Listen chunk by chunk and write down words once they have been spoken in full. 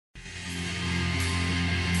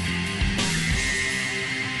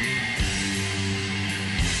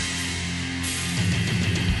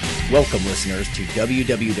Welcome, listeners, to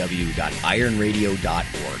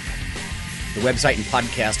www.ironradio.org, the website and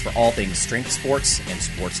podcast for all things strength sports and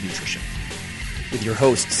sports nutrition. With your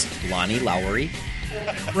hosts, Lonnie Lowery.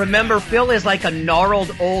 Remember, Phil is like a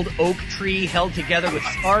gnarled old oak tree held together with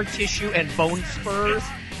scar tissue and bone spurs.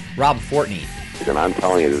 Rob Fortney. And I'm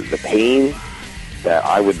telling you, the pain that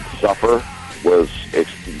I would suffer was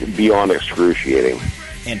beyond excruciating.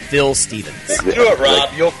 And Phil Stevens. Do it, Rob.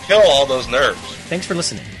 You'll kill all those nerves. Thanks for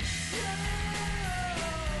listening.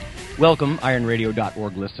 Welcome,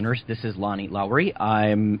 ironradio.org listeners. This is Lonnie Lowery.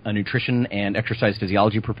 I'm a nutrition and exercise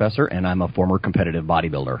physiology professor, and I'm a former competitive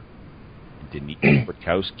bodybuilder. Denise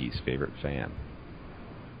Burkowski's favorite fan.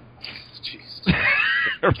 Jeez.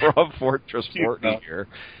 Rob Fortress Fortney here,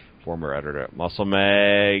 former editor at Muscle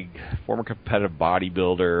Mag, former competitive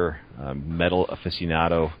bodybuilder, metal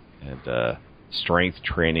aficionado, and strength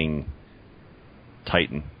training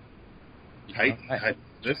titan.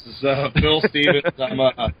 This is Phil Stevens.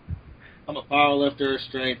 I'm a powerlifter,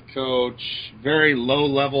 strength coach, very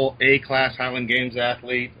low-level A-class Highland Games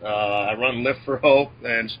athlete. I run Lift for Hope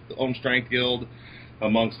and Home Strength Guild,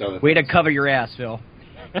 amongst other things. Way to cover your ass, Phil.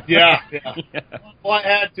 Yeah. Well, I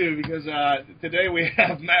had to because today we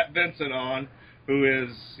have Matt Vincent on, who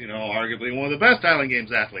is, arguably one of the best Highland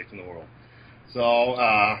Games athletes in the world. So,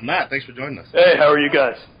 Matt, thanks for joining us. Hey, how are you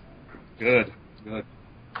guys? Good.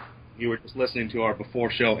 You were just listening to our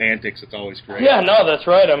before-show antics. It's always great. Yeah, no, that's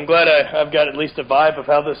right. I'm glad I've got at least a vibe of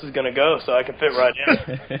how this is going to go, so I can fit right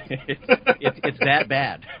in. It's that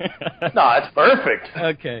bad. No, it's perfect.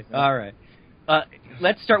 Okay, all right.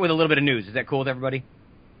 Let's start with a little bit of news. Is that cool with everybody?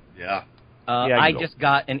 Yeah. I just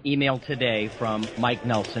got an email today from Mike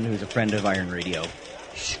Nelson, who's a friend of Iron Radio.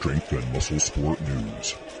 Strength and muscle sport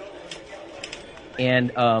news. And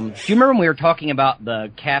do you remember when we were talking about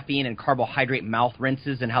the caffeine and carbohydrate mouth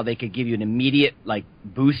rinses and how they could give you an immediate,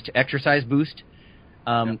 exercise boost?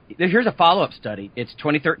 Here's a follow-up study. It's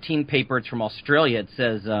 2013 paper. It's from Australia. It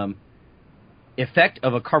says, effect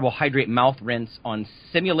of a carbohydrate mouth rinse on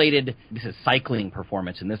simulated, this is cycling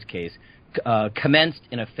performance in this case, commenced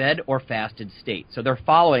in a fed or fasted state. So they're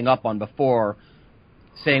following up on before,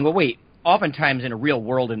 saying, well, wait, oftentimes in a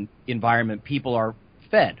real-world environment, people are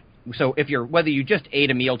fed. So whether you just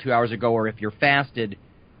ate a meal 2 hours ago or if you're fasted,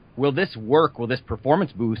 will this work? Will this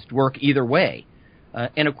performance boost work either way?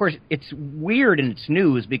 And of course, it's weird in its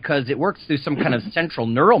news because it works through some kind of central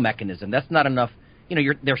neural mechanism. That's not enough.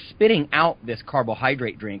 They're spitting out this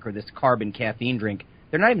carbohydrate drink or this carb and caffeine drink.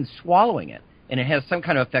 They're not even swallowing it. And it has some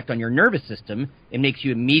kind of effect on your nervous system. It makes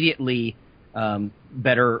you immediately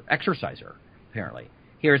better exerciser, apparently.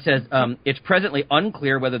 Here it says, it's presently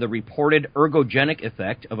unclear whether the reported ergogenic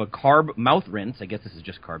effect of a carb mouth rinse, I guess this is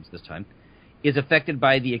just carbs this time, is affected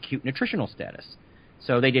by the acute nutritional status.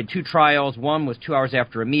 So they did 2 trials. One was 2 hours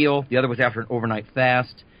after a meal. The other was after an overnight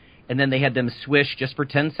fast. And then they had them swish just for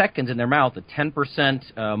 10 seconds in their mouth a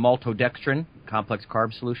 10% maltodextrin, complex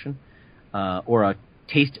carb solution, or a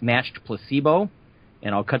taste-matched placebo.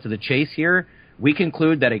 And I'll cut to the chase here. We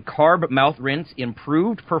conclude that a carb mouth rinse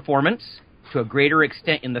improved performance to a greater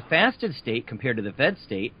extent in the fasted state compared to the fed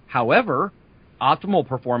state. However, optimal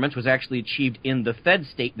performance was actually achieved in the fed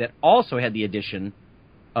state that also had the addition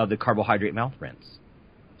of the carbohydrate mouth rinse.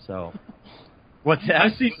 So, what's that? I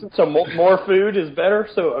see. So more food is better,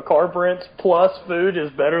 so a carb rinse plus food is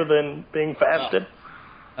better than being fasted?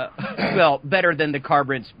 Well, better than the carb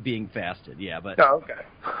rinse being fasted, yeah. But, okay.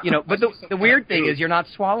 But the weird thing is you're not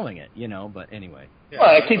swallowing it, but anyway. Yeah,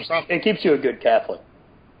 well, it keeps you a good Catholic.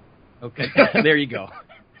 Okay, there you go.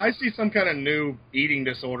 I see some kind of new eating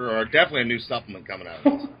disorder or definitely a new supplement coming out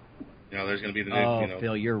of this. There's going to be the new, Oh,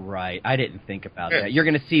 Phil, you're right. I didn't think about that. You're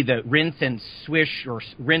going to see the rinse and swish or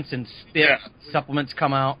rinse and spit supplements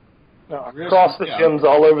come out. Across the gyms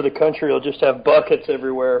all over the country, you'll just have buckets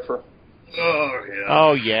everywhere for...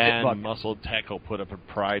 Oh, yeah, and Muscle Tech will put a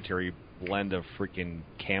proprietary blend of freaking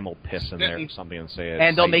camel piss in there or something and say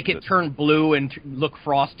and they'll make it turn blue and look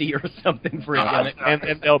frosty or something for it.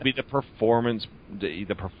 And there'll be the performance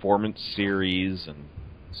series and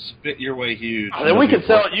spit your way huge. And then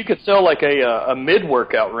you could sell like a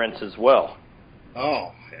mid-workout rinse as well.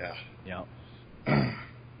 Oh, yeah.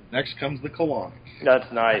 Next comes the colonic.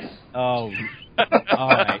 That's nice. Oh, all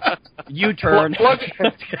right. U-turn.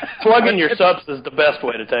 Plugging your subs is the best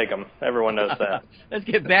way to take them. Everyone knows that. Let's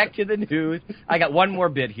get back to the news. I got one more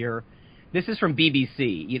bit here. This is from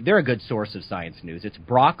BBC. They're a good source of science news. It's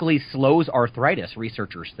broccoli slows arthritis,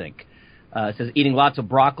 researchers think. It says eating lots of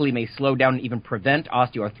broccoli may slow down and even prevent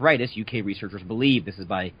osteoarthritis, UK researchers believe. This is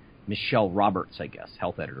by Michelle Roberts, I guess,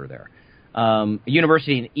 health editor there. A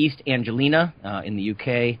university in East Angelina in the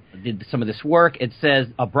UK did some of this work. It says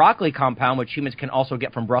a broccoli compound, which humans can also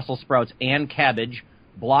get from Brussels sprouts and cabbage,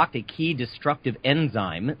 blocked a key destructive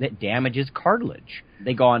enzyme that damages cartilage.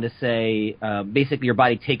 They go on to say basically your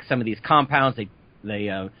body takes some of these compounds, they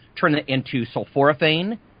turn it into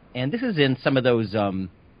sulforaphane, and this is in some of those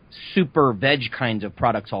super veg kinds of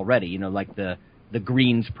products already, like the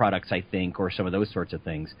greens products, I think, or some of those sorts of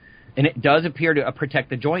things. And it does appear to protect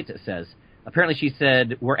the joints, it says. Apparently, she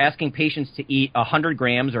said, we're asking patients to eat 100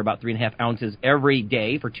 grams, or about 3.5 ounces, every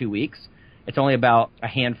day for 2 weeks. It's only about a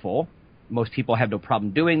handful. Most people have no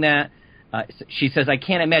problem doing that. She says, I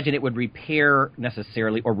can't imagine it would repair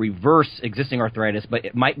necessarily or reverse existing arthritis, but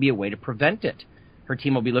it might be a way to prevent it. Her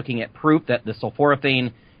team will be looking at proof that the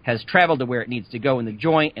sulforaphane has traveled to where it needs to go in the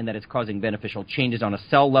joint and that it's causing beneficial changes on a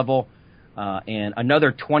cell level. And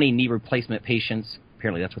another 20 knee replacement patients,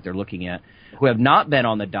 apparently that's what they're looking at, who have not been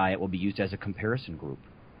on the diet will be used as a comparison group.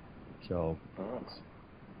 So,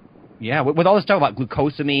 yeah, with all this talk about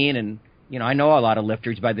glucosamine and, I know a lot of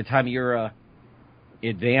lifters, by the time you're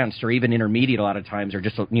advanced or even intermediate a lot of times, or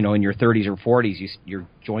just, in your 30s or 40s, your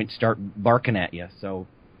joints start barking at you. So,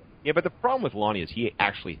 yeah, but the problem with Lonnie is he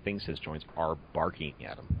actually thinks his joints are barking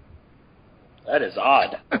at him. That is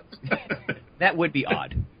odd. That would be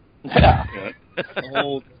odd. Yeah.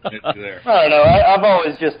 there. I don't know. I've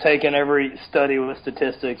always just taken every study with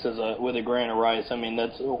statistics with a grain of rice. I mean,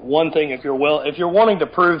 that's one thing. If you're wanting to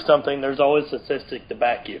prove something, there's always statistic to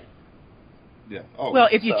back you. Yeah. Well,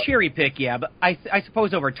 if you cherry pick, yeah, but I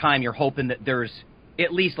suppose over time you're hoping that there's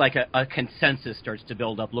at least like a consensus starts to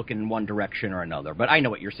build up, looking in one direction or another. But I know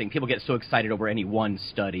what you're saying. People get so excited over any one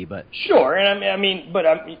study, but sure. And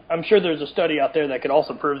I'm sure there's a study out there that could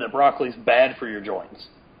also prove that broccoli's bad for your joints.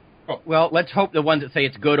 Well, let's hope the ones that say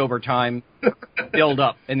it's good over time build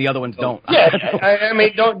up, and the other ones don't. Yeah, I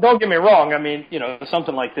mean, don't get me wrong. I mean,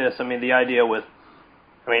 something like this. I mean, the idea with,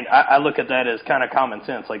 I look at that as kind of common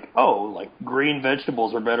sense. Like, green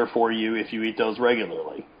vegetables are better for you if you eat those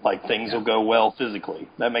regularly. Like, things will go well physically.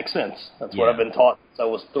 That makes sense. That's what I've been taught since I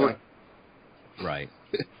was 3. Right.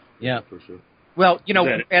 Yeah. For sure. Well,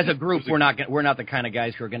 as a group, we're not the kind of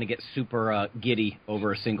guys who are going to get super giddy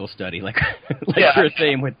over a single study, like you're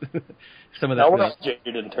saying with some of that. No, we're not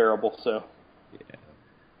jaded and terrible. So. Yeah.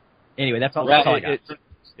 Anyway, that's all I got.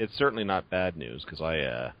 It's certainly not bad news because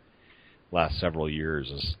last several years,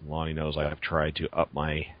 as Lonnie knows, I've tried to up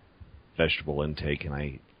my vegetable intake, and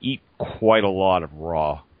I eat quite a lot of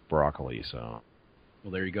raw broccoli. So.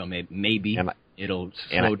 Well, there you go. Maybe it'll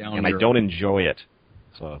slow down. And I don't enjoy it.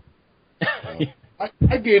 So.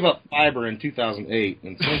 I gave up fiber in 2008,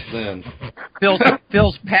 and since then,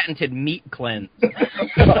 Phil's patented meat cleanse. Since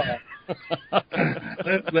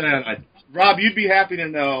then, Rob, you'd be happy to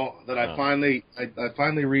know that I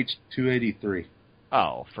finally reached 283.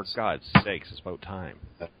 Oh, for God's sakes, it's about time.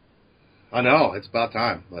 I know it's about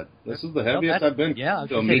time, but this is the heaviest I've been. Yeah,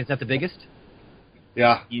 is that the biggest?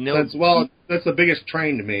 Yeah, that's the biggest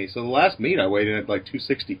train to me. So the last meet I weighed in at like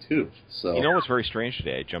 262. So what's very strange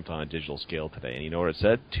today? I jumped on a digital scale today, and you know what it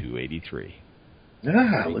said? 283.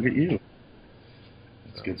 Yeah, look at you.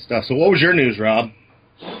 That's good stuff. So what was your news, Rob?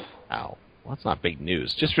 Ow. Well, that's not big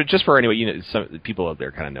news. Just for anyway, some people out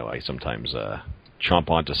there kind of know I sometimes chomp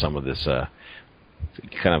onto some of this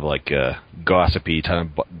kind of like gossipy kind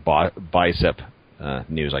of bicep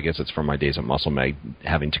news. I guess it's from my days at Muscle Mag,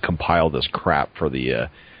 having to compile this crap for the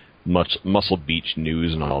Muscle Beach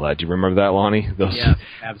news and all that. Do you remember that, Lonnie? Yeah,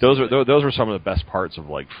 absolutely. Those were some of the best parts of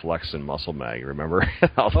like Flex and Muscle Mag. Remember?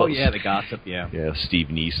 The gossip. Yeah. Yeah, Steve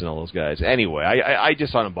Neese and all those guys. Anyway, I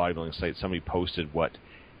just on a bodybuilding site, somebody posted what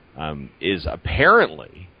is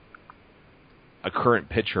apparently a current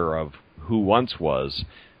picture of who once was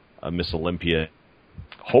a Miss Olympia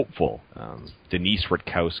hopeful, Denise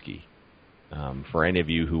Rutkowski. For any of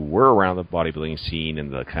you who were around the bodybuilding scene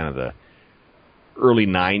in the kind of the early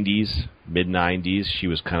 90s, mid-90s, she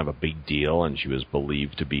was kind of a big deal, and she was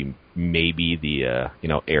believed to be maybe the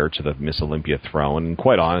heir to the Miss Olympia throne. And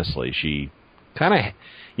quite honestly, she kind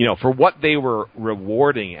of, for what they were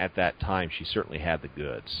rewarding at that time, she certainly had the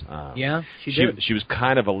goods. She did. She was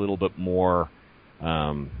kind of a little bit more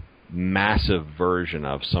massive version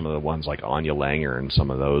of some of the ones like Anya Langer and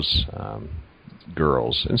some of those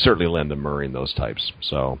girls, and certainly Linda Murray and those types.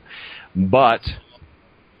 So, but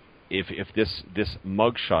if this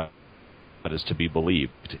mugshot is to be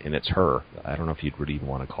believed, and it's her, I don't know if you'd really even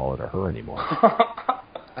want to call it a her anymore.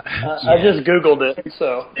 I just Googled it,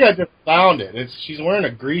 so I just found it. She's wearing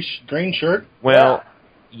a green shirt. Well,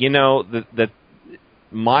 the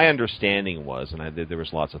my understanding was, and there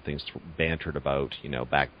was lots of things bantered about,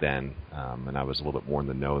 back then, and I was a little bit more in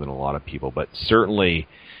the know than a lot of people, but certainly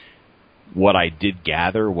what I did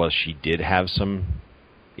gather was she did have some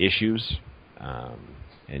issues,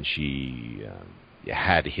 and she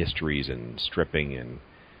had histories in stripping and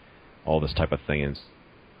all this type of thing, and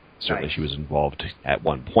certainly she was involved at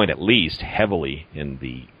one point, at least, heavily in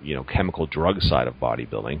the chemical drug side of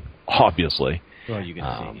bodybuilding, obviously. Well, you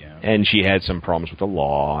can see, yeah. And she had some problems with the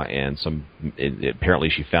law, and apparently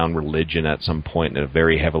she found religion at some point in a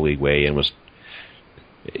very heavily way, and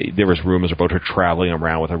there was rumors about her traveling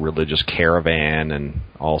around with a religious caravan and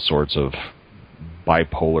all sorts of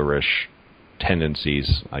bipolar-ish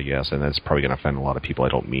tendencies, I guess, and that's probably going to offend a lot of people. I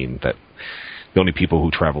don't mean that the only people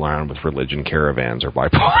who travel around with religion caravans are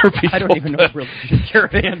bipolar people. I don't even know what religion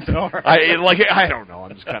caravans are. I don't know.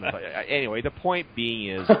 I'm just kind of... Anyway, the point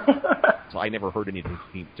being is, so I never heard anything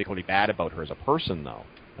particularly bad about her as a person, though.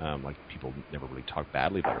 People never really talked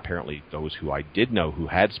badly about her. Apparently, those who I did know who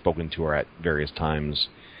had spoken to her at various times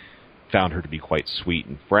found her to be quite sweet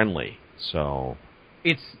and friendly. So...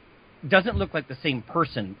 It doesn't look like the same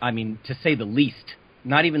person, to say the least.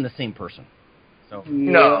 Not even the same person. So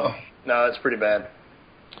No, that's pretty bad.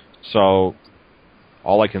 So,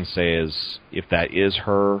 all I can say is, if that is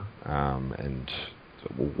her, and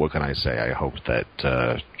what can I say? I hope that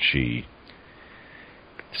she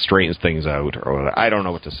straightens things out, or I don't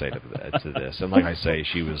know what to say to this. And like I say,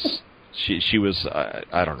 she was.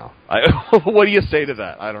 I don't know. What do you say to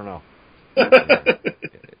that? I don't know.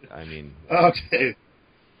 Okay.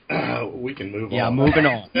 We can move on. Yeah, moving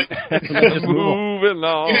on. Moving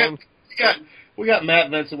on. We got Matt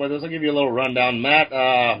Vincent with us. I'll give you a little rundown. Matt,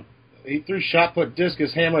 he threw shot put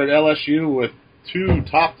discus hammer at LSU with 2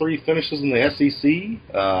 top 3 finishes in the SEC.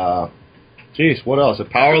 What else? A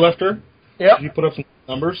power lifter? Yep. You put up some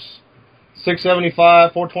numbers.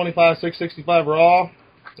 675, 425, 665 raw.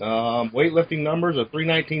 Weightlifting numbers, a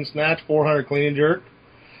 319 snatch, 400 clean and jerk.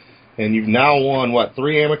 And you've now won,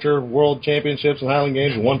 3 amateur world championships in Highland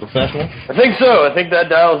Games and 1 professional? I think so. I think that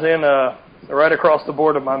dials in right across the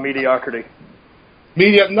board of my mediocrity.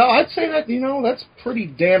 No, I'd say that, that's pretty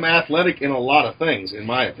damn athletic in a lot of things, in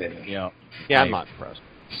my opinion. Yeah, I'm not impressed.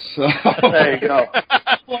 So there you go.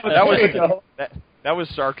 That was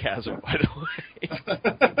sarcasm, by the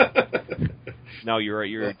way. No,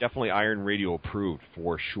 you're definitely Iron Radio approved,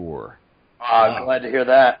 for sure. I'm glad to hear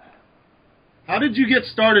that. How did you get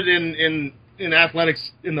started in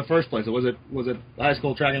athletics in the first place? Was it high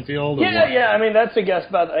school track and field? Yeah. That's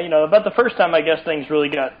about the first time I guess things really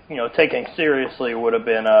got taken seriously would have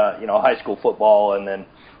been high school football, and then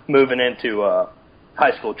moving into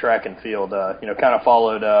high school track and field. Kind of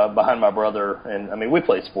followed behind my brother, and we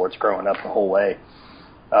played sports growing up the whole way.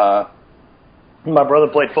 My brother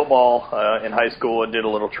played football in high school and did a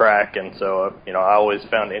little track, and so I always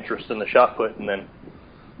found interest in the shot put, and then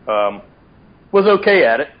was okay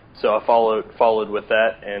at it. So I followed with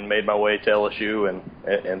that and made my way to LSU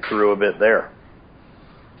and threw a bit there.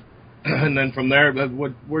 And then from there,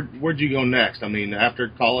 where'd you go next? After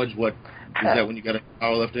college, is that when you got into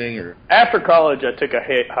powerlifting, or? After college, I took a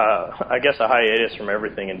hiatus from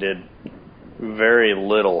everything and did very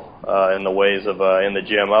little in the ways of in the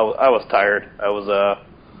gym. I was tired. I was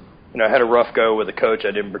I had a rough go with a coach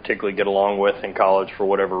I didn't particularly get along with in college for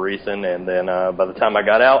whatever reason, and then by the time I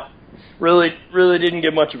got out, really didn't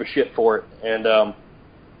give much of a shit for it. And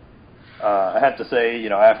I have to say,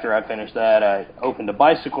 after I finished that, I opened a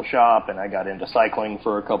bicycle shop, and I got into cycling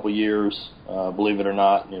for a couple years, believe it or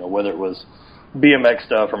not, whether it was BMX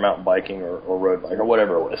stuff or mountain biking or road bike or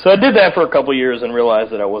whatever it was. So I did that for a couple years and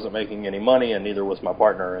realized that I wasn't making any money, and neither was my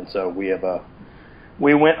partner. And so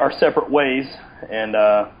we went our separate ways, and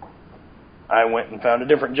I went and found a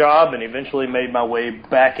different job and eventually made my way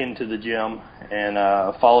back into the gym and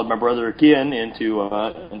followed my brother again into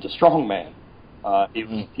strongman.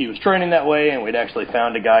 He was training that way, and we'd actually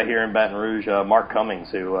found a guy here in Baton Rouge, Mark Cummings,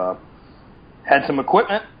 who had some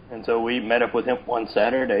equipment, and so we met up with him one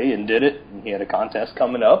Saturday and did it, and he had a contest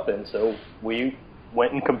coming up, and so we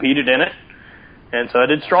went and competed in it. And so I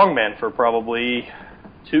did strongman for probably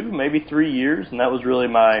 2, maybe 3 years, and that was really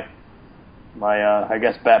my I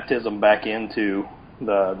guess baptism back into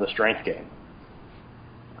the strength game.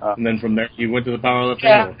 And then from there, you went to the powerlifting?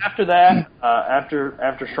 Yeah, after that,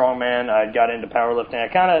 after strongman, I got into powerlifting.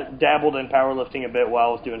 I kind of dabbled in powerlifting a bit while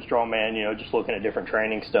I was doing strongman, just looking at different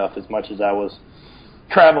training stuff. As much as I was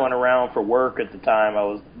traveling around for work at the time, I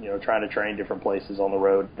was, trying to train different places on the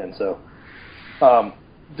road. And so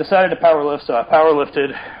decided to power lift, so I power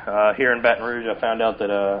lifted here in Baton Rouge. I found out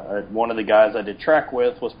that one of the guys I did track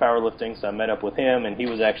with was powerlifting, so I met up with him, and he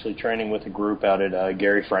was actually training with a group out at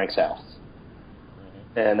Gary Frank's house.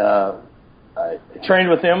 And I trained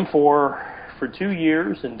with him for 2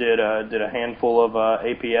 years and did a handful of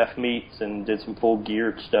APF meets and did some full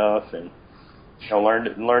geared stuff, and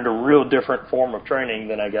learned a real different form of training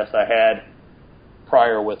than I guess I had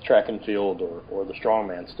prior with track and field or the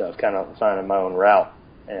strongman stuff, kind of finding my own route.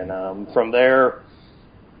 And from there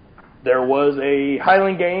was a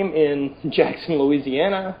Highland game in Jackson,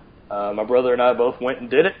 Louisiana. My brother and I both went and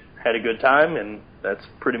did it, had a good time, and that's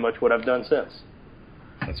pretty much what I've done since.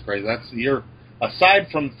 That's crazy. You're aside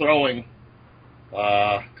from throwing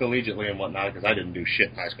collegiately and whatnot, because I didn't do shit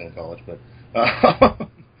in high school and college, but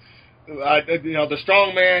the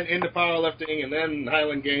strongman into powerlifting and then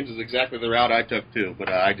Highland Games is exactly the route I took too. But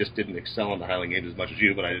I just didn't excel in the Highland Games as much as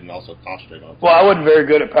you, but I didn't also concentrate on it. Well, I wasn't very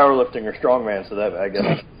good at powerlifting or strongman, so that I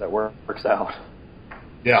guess that works out.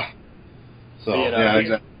 Yeah. So yeah,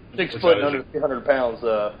 exactly. 6 foot and under 300 pounds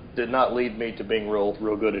did not lead me to being real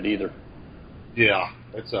good at either. Yeah,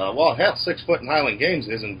 it's well, hell, 6 foot in Highland Games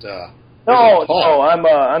isn't. No,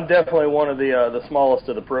 I'm definitely one of the smallest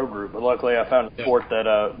of the pro group, but luckily I found a sport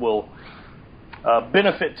that will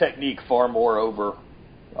benefit technique far more over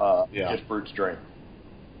just brute strength.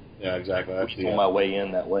 Yeah, exactly. That's on my way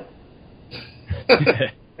in that way.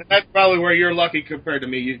 That's probably where you're lucky compared to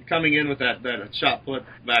me. You coming in with that shot put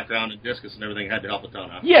background and discus and everything had to help a ton.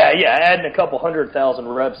 Huh? Yeah, adding a couple 100,000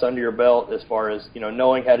 reps under your belt as far as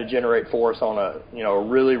knowing how to generate force on a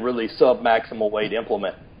really really sub maximal weight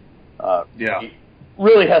implement. It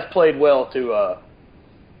really has played well to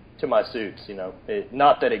my suits.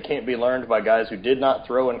 Not that it can't be learned by guys who did not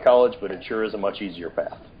throw in college, but it sure is a much easier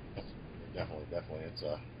path. Definitely. It's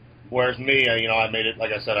whereas me, I made it.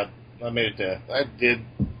 Like I said, I did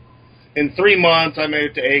in 3 months. I made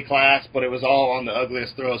it to A class, but it was all on the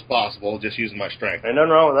ugliest throws possible, just using my strength. Ain't nothing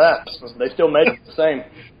wrong with that. They still made it the same.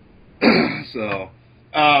 So,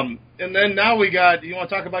 and then now we got. You want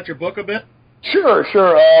to talk about your book a bit? Sure.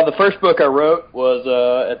 The first book I wrote was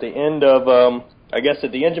at the end of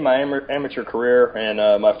my amateur career,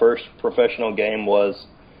 and my first professional game was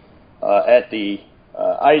at the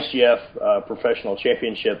ISGF Professional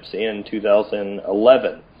Championships in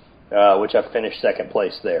 2011, which I finished second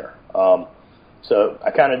place there. So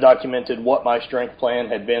I kind of documented what my strength plan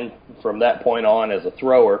had been from that point on as a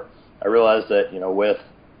thrower. I realized that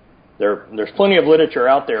there's plenty of literature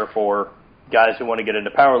out there for guys who want to get into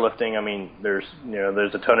powerlifting. I mean, there's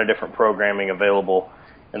a ton of different programming available,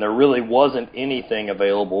 and there really wasn't anything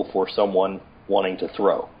available for someone wanting to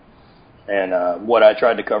throw. And what I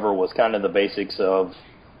tried to cover was kind of the basics of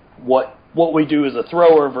what we do as a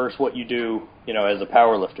thrower versus what you do, as a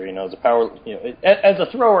powerlifter. As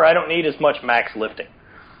a thrower, I don't need as much max lifting.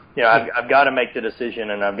 I've got to make the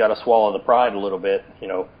decision, and I've got to swallow the pride a little bit,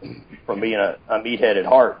 from being a meathead at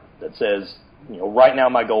heart that says, right now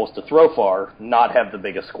my goal is to throw far, not have the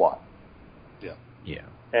biggest squat. Yeah.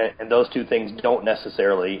 And those two things don't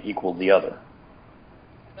necessarily equal the other.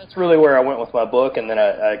 That's really where I went with my book, and then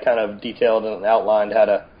I kind of detailed and outlined how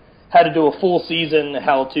to do a full season,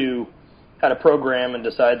 how to program and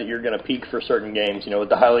decide that you're going to peak for certain games. With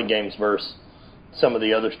the Highland Games versus some of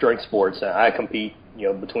the other strength sports, I compete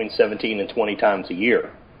between 17 and 20 times a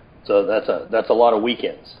year. So that's a lot of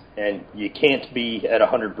weekends, and you can't be at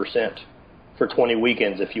 100% for 20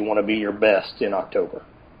 weekends if you want to be your best in October.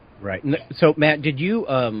 Right. So, Matt, did you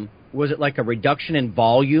was it like a reduction in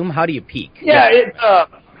volume? How do you peak? Yeah, it's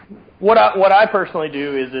what I personally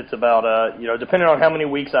do is it's about depending on how many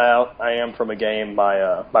weeks I am from a game,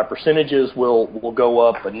 my percentages will go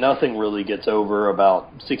up, but nothing really gets over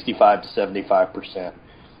about 65 to 75%.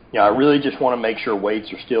 I really just want to make sure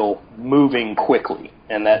weights are still moving quickly,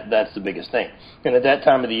 and that's the biggest thing. And at that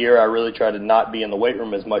time of the year, I really try to not be in the weight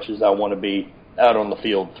room as much as I want to be out on the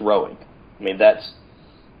field throwing.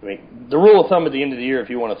 The rule of thumb at the end of the year, if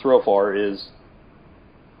you want to throw far, is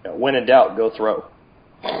when in doubt, go throw.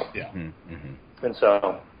 Yeah. Mm-hmm. And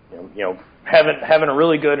so, having a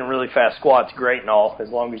really good and really fast squat's great and all, as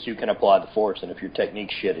long as you can apply the force. And if your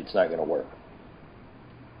technique's shit, it's not going to work.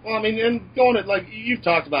 Well, and going at, like, you've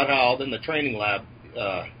talked about how in the Training Lab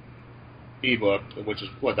ebook, which is,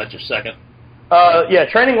 that's your second?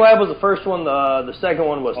 Training Lab was the first one. The second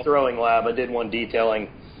one was Throwing Lab. I did one detailing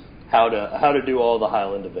how to do all the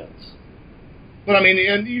Highland events. But,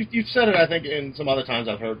 and you've said it, I think, in some other times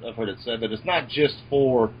I've heard it said that it's not just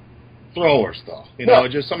for thrower stuff.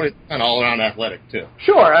 Just somebody kind of all-around athletic, too.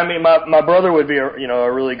 Sure. My brother would be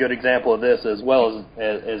a really good example of this as well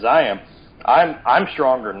as I am. I'm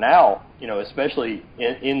stronger now especially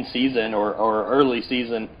in season or early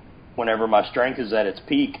season, whenever my strength is at its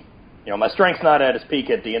peak. My strength's not at its peak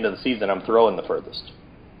at the end of the season. I'm throwing the furthest.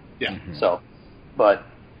 Yeah. So, but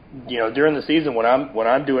during the season when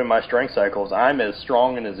I'm doing my strength cycles, I'm as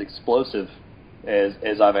strong and as explosive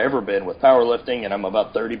as I've ever been with powerlifting, and I'm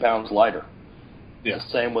about 30 pounds lighter. Yeah.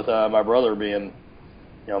 Same with my brother being,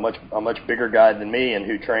 a much bigger guy than me and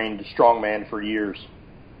who trained strongman for years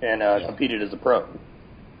and competed as a pro.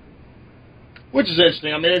 Which is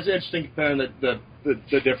interesting. I mean, it's interesting comparing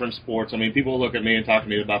the different sports. I mean, people look at me and talk to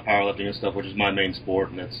me about powerlifting and stuff, which is my main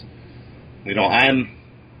sport, and it's,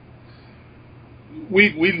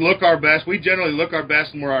 we look our best. We generally look our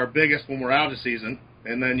best and we're our biggest when we're out of season,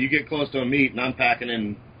 and then you get close to a meet, and I'm packing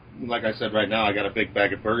in, like I said right now, I got a big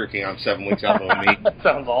bag of Burger King. I'm 7 weeks out of a meet. That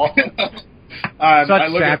sounds awesome. Such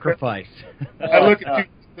sacrifice. I look at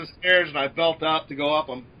the stairs and I belt up to go up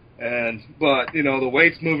them. But the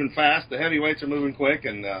weight's moving fast, the heavy weights are moving quick,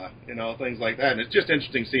 and things like that. And it's just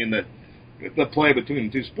interesting seeing the play between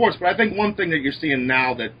the two sports. But I think one thing that you're seeing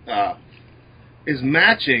now that is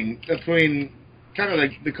matching between kind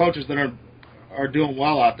of the coaches that are doing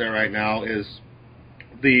well out there right now is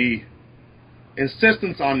the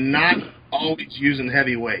insistence on not always using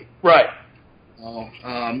heavy weight. Right.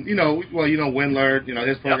 Windler,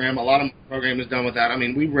 his program, a lot of my program is done with that. I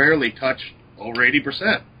mean, we rarely touch over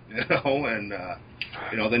 80%.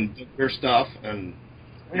 Then your stuff, and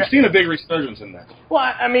you've seen a big resurgence in that. Well,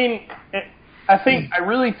 I mean, I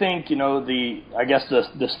really think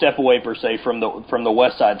the step away per se from the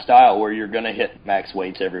West Side style where you're going to hit max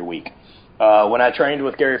weights every week. When I trained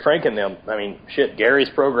with Gary Frank and them, I mean, Gary's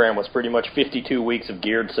program was pretty much 52 weeks of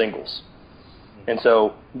geared singles. And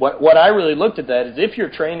so what I really looked at that is if you're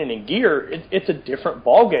training in gear, it's a different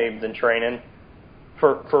ball game than training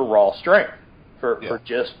for raw strength. For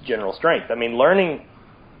just general strength. I mean, learning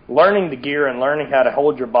the gear and learning how to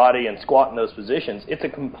hold your body and squat in those positions, it's a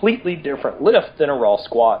completely different lift than a raw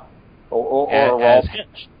squat or a raw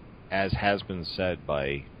bench. As has been said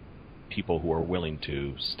by people who are willing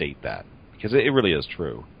to state that, because it really is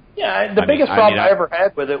true. Yeah, the biggest problem I ever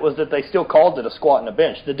had with it was that they still called it a squat and a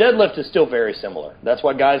bench. The deadlift is still very similar. That's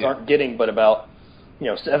why guys aren't getting but about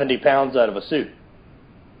 70 pounds out of a suit.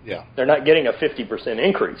 Yeah. They're not getting a 50%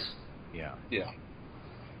 increase. Yeah.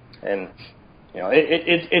 And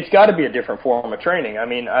it's got to be a different form of training. I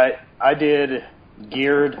mean, I did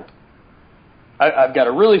geared. I've got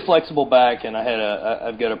a really flexible back, and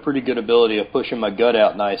I've got a pretty good ability of pushing my gut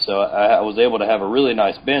out nice. So I was able to have a really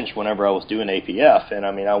nice bench whenever I was doing APF. And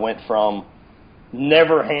I mean, I went from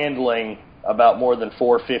never handling about more than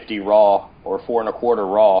 450 raw or 4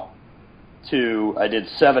 1/4 raw to I did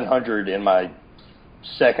 700 in my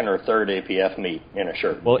second or third APF meet in a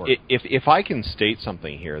shirt. Well, if I can state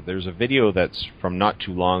something here, there's a video that's from not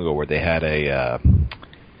too long ago where they had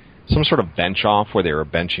some sort of bench off where they were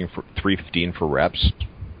benching for 315 for reps.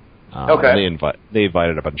 Okay. And they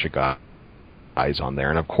invited a bunch of guys on there,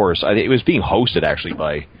 and of course, it was being hosted actually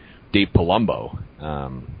by Dave Palumbo.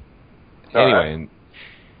 Anyway, and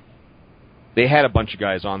they had a bunch of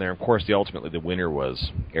guys on there. Of course, ultimately the winner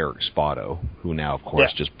was Eric Spotto, who now, of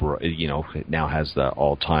course, now has the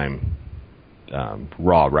all-time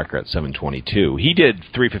raw record at 722. He did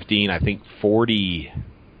 315, I think,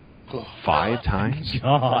 45 times,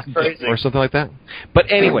 or something like that. But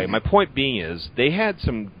anyway, my point being is they had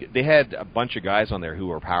a bunch of guys on there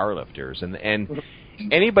who are powerlifters, and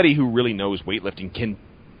anybody who really knows weightlifting can.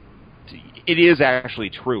 It is actually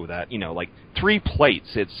true that, like 3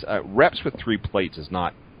 plates, it's reps with 3 plates is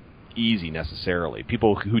not easy necessarily.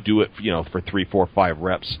 People who do it, for 3, 4, 5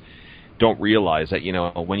 reps don't realize that,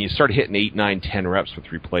 when you start hitting 8, 9, 10 reps with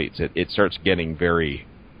 3 plates, it starts getting very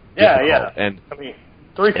difficult. Yeah. And I mean,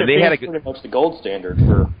 315 is pretty much the gold standard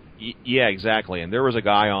for. Yeah, exactly. And there was a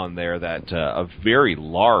guy on there that a very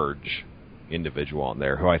large individual on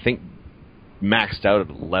there who I think maxed out at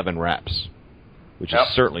 11 reps. Which is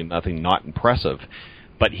certainly not impressive,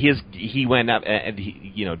 but he went up and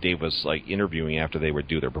Dave was like interviewing after they would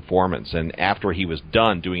do their performance, and after he was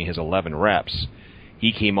done doing his 11 reps,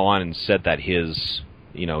 he came on and said that he was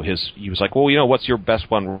like, well, what's your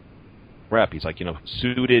best one rep? He's like,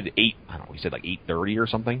 suited 8, I don't know, he said like 830 or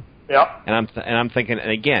something. Yeah. And I'm thinking,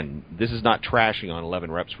 and again, this is not trashing on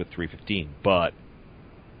 11 reps with 315, but.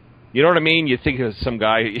 You know what I mean? You think of some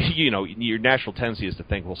guy, your natural tendency is to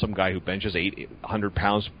think, well, some guy who benches 800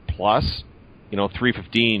 pounds plus,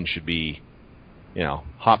 315 should be,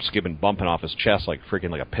 hop, skip, and bumping off his chest like freaking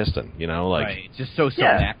like a piston, Right. It's just so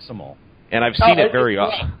maximal. And I've seen it very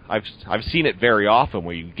often. I've seen it very often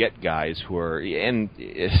where you get guys who are, and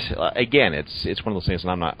again, it's one of those things.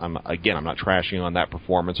 And I'm not trashing on that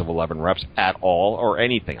performance of 11 reps at all or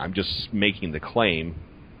anything. I'm just making the claim,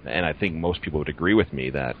 and I think most people would agree with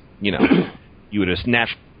me that you would just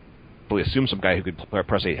naturally assume some guy who could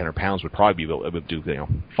press 800 pounds would probably be able to do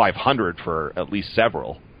 500 for at least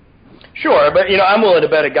several. Sure, but I'm willing to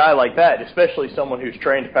bet a guy like that, especially someone who's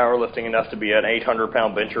trained powerlifting enough to be an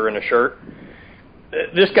 800-pound bencher in a shirt.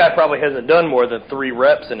 This guy probably hasn't done more than 3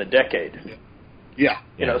 reps in a decade. Yeah.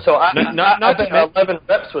 So I bet 11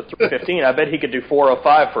 reps with 315. I bet he could do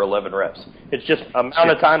 405 for 11 reps. It's just amount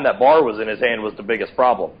of time that bar was in his hand was the biggest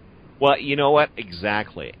problem. Well, you know what?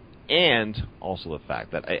 Exactly. And also the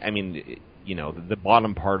fact that, the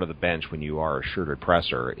bottom part of the bench when you are a shirted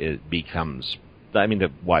presser, it becomes...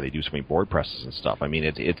 why they do so many board presses and stuff.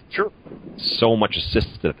 It's sure. So much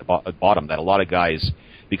assisted at the bottom that a lot of guys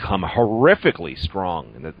become horrifically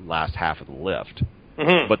strong in the last half of the lift.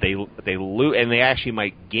 Mm-hmm. But they lose, and they actually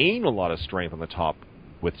might gain a lot of strength on the top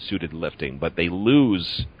with suited lifting, but they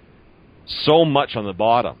lose so much on the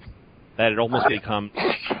bottom that it almost becomes,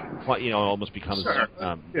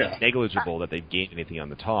 negligible that they've gained anything on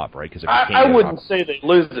the top, right? Because I wouldn't say they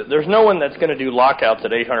lose it. There's no one that's going to do lockouts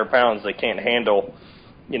at 800 pounds that can't handle,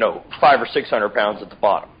 500 or 600 pounds at the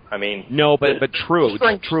bottom. No, but true.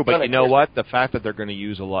 But you know what? The fact that they're going to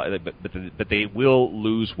use a lot, but they will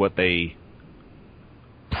lose what they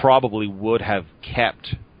probably would have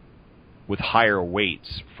kept with higher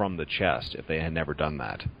weights from the chest if they had never done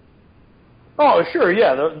that. Oh, sure,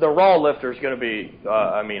 yeah. The raw lifter is going to be.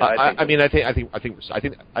 I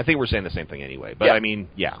think we're saying the same thing anyway. But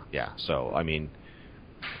yeah. So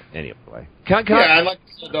anyway, I like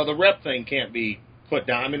to say, though, the rep thing can't be put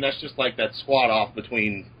down. That's just like that squat off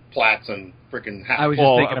between Platts and freaking half. I was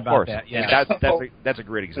just thinking about that. Yeah, that's a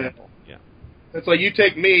great example. Yeah, it's like you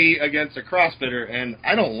take me against a CrossFitter, and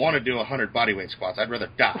I don't want to do 100 bodyweight squats. I'd rather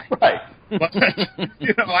die. Right. But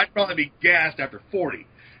I'd probably be gassed after 40.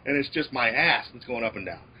 And it's just my ass that's going up and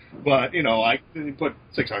down. But, I put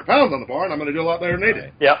 600 pounds on the bar, and I'm going to do a lot better than they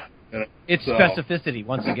did. Yep. It's specificity,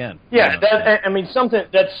 once again. Yeah, something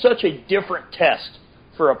that's such a different test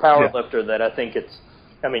for a power lifter that I think it's...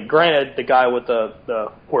 granted, the guy with the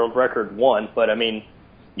world record won, but,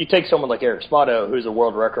 you take someone like Eric Smato, who's a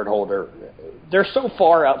world record holder, they're so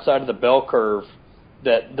far outside of the bell curve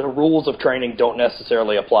that the rules of training don't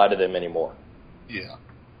necessarily apply to them anymore. Yeah.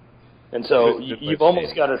 And so you've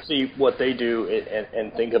almost got to see what they do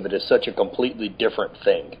and think of it as such a completely different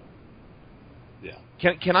thing. Yeah.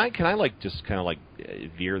 Can I just kind of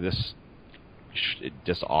veer this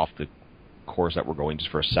just off the course that we're going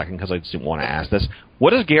just for a second because I just didn't want to ask this.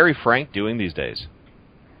 What is Gary Frank doing these days?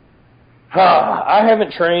 I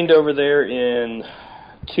haven't trained over there in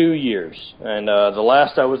 2 years, and the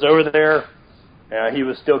last I was over there, he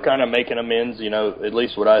was still kind of making amends. At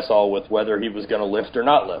least what I saw with whether he was going to lift or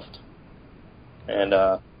not lift. And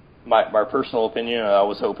my personal opinion, I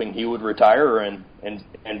was hoping he would retire and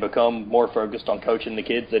become more focused on coaching the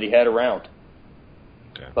kids that he had around.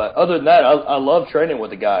 Okay. But other than that, I love training with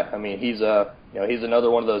the guy. He's he's another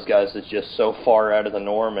one of those guys that's just so far out of the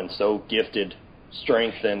norm and so gifted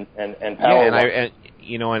strength and power.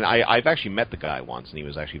 Yeah, and I've actually met the guy once, and he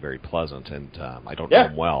was actually very pleasant. And I don't know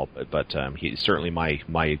him well, but he certainly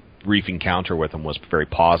my brief encounter with him was very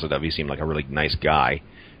positive. He seemed like a really nice guy.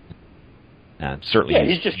 And certainly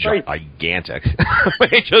he's just gigantic. He's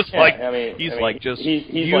like huge. like any of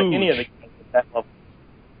the guys at that level.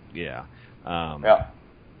 Yeah.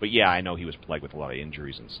 But I know he was plagued with a lot of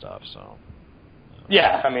injuries and stuff. So.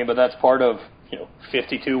 But that's part of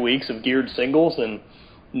 52 weeks of geared singles and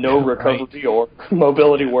no recovery or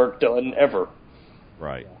mobility work done ever.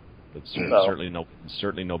 Right. But certainly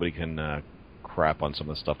nobody can crap on some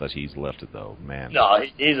of the stuff that he's lifted, though. Man. No,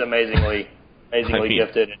 he's amazingly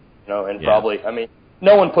gifted. And probably,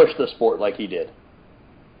 no one pushed the sport like he did.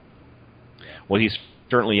 Well, he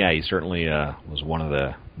certainly was one of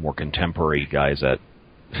the more contemporary guys that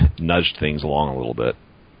nudged things along a little bit,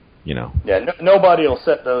 Yeah, nobody will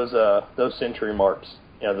set those century marks,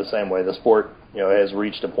 the same way. The sport, has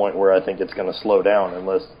reached a point where I think it's going to slow down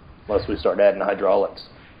unless we start adding hydraulics.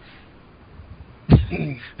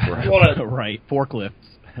 Right, forklifts.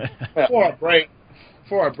 Before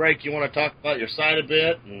our break, you want to talk about your site a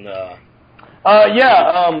bit? And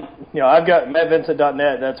I've got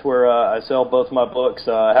mattvincent.net. That's where I sell both my books.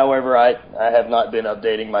 However, I have not been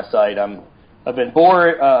updating my site. I've been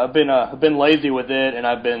bored. I've been lazy with it, and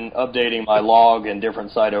I've been updating my log and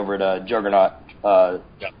different site over at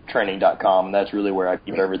juggernauttraining.com. That's really where I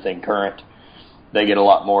keep everything current. They get a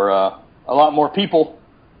lot more people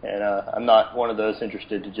And I'm not one of those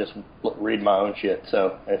interested to just read my own shit.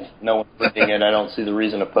 So if no one's reading it, I don't see the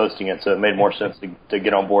reason of posting it. So it made more sense to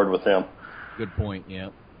get on board with them. Good point. Yeah,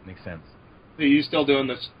 makes sense. Are you still doing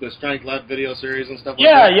the Strength Lab video series and stuff like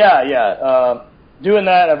that? Yeah. Doing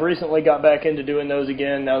that. I've recently got back into doing those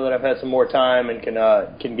again now that I've had some more time and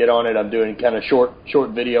can get on it. I'm doing kind of short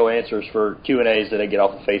video answers for Q&As that I get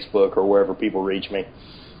off of Facebook or wherever people reach me.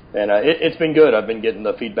 And it's been good. I've been getting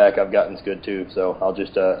the feedback I've gotten is good too. So I'll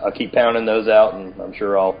keep pounding those out, and I'm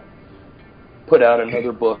sure I'll put out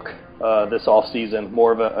another book this off season,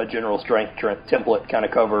 more of a general strength template kind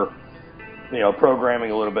of cover,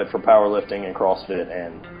 programming a little bit for powerlifting and CrossFit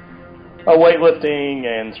and weightlifting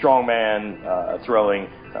and strongman throwing,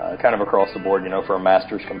 kind of across the board, for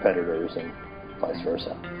masters competitors and vice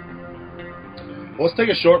versa. Well, let's take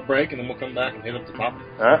a short break and then we'll come back and hit up the topic.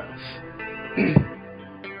 All right.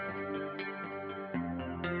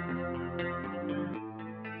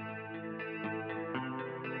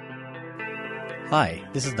 Hi,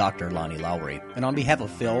 this is Dr. Lonnie Lowry, and on behalf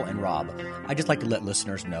of Phil and Rob, I'd just like to let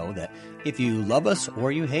listeners know that if you love us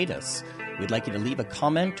or you hate us, we'd like you to leave a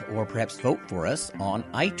comment or perhaps vote for us on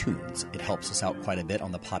iTunes. It helps us out quite a bit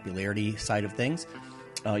on the popularity side of things.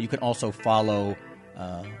 You can also follow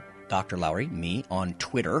Dr. Lowry, me, on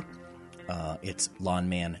Twitter. It's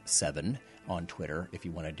Lawnman7 on Twitter if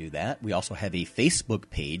you want to do that. We also have a Facebook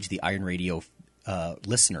page, the Iron Radio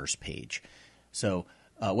listeners page. So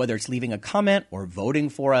whether it's leaving a comment or voting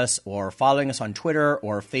for us or following us on Twitter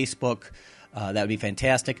or Facebook, that would be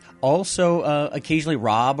fantastic. Also, occasionally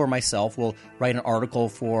Rob or myself will write an article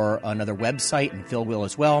for another website, and Phil will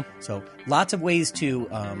as well. So lots of ways to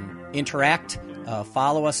interact,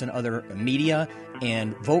 follow us in other media,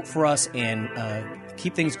 and vote for us and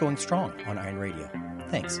keep things going strong on Iron Radio.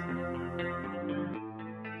 Thanks.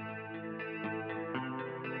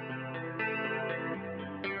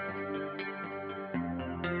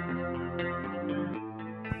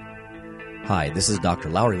 Hi, this is Dr.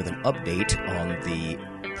 Lowry with an update on the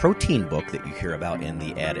protein book that you hear about in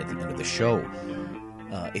the ad at the end of the show.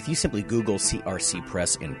 If you simply Google CRC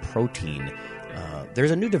Press and protein,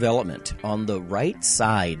 there's a new development. On the right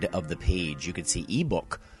side of the page, you can see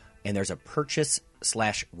ebook, and there's a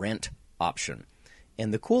purchase/rent option.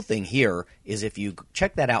 And the cool thing here is if you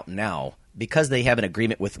check that out now, because they have an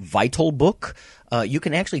agreement with VitalBook, you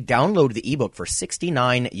can actually download the ebook for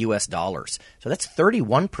 $69 US. So that's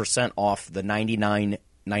 31% off the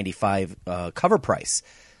 $99.95 cover price.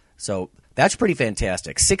 So that's pretty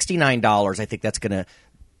fantastic. $69, I think that's going to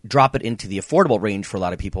drop it into the affordable range for a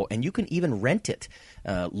lot of people, and you can even rent it.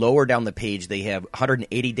 Lower down the page, they have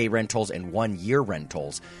 180-day rentals and 1-year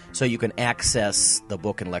rentals, so you can access the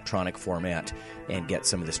book in electronic format and get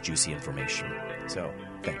some of this juicy information. So,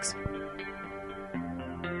 thanks.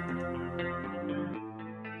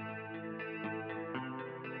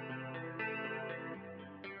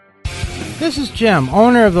 This is Jim,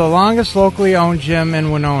 owner of the longest locally owned gym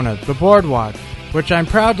in Winona, the Boardwalk, which I'm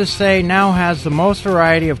proud to say now has the most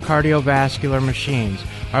variety of cardiovascular machines.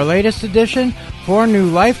 Our latest addition, 4 new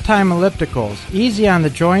Lifetime ellipticals, easy on the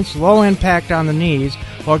joints, low impact on the knees,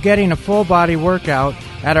 while getting a full body workout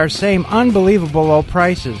at our same unbelievable low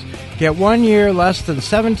prices. Get 1 year less than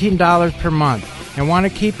 $17 per month. And want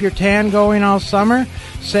to keep your tan going all summer?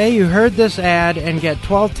 Say you heard this ad and get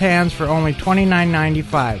 12 tans for only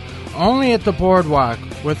 $29.95. Only at the Boardwalk.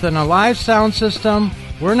 With an Alive sound system,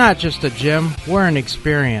 we're not just a gym, we're an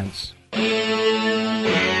experience.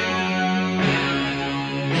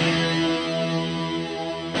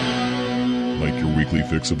 Like your weekly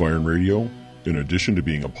fix of Iron Radio? In addition to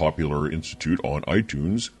being a popular institute on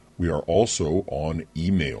iTunes, we are also on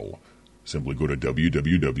email. Simply go to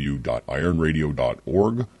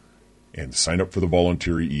www.ironradio.org and sign up for the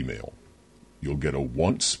voluntary email. You'll get a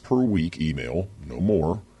once-per-week email, no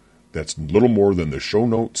more, that's little more than the show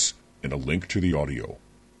notes and a link to the audio.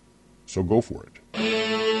 So go for it.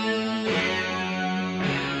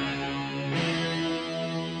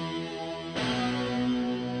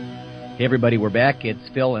 Hey everybody, we're back. It's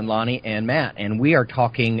Phil and Lonnie and Matt, and we are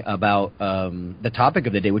talking about the topic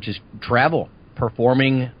of the day, which is travel,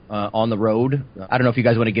 performing on the road. I don't know if you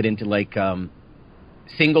guys want to get into like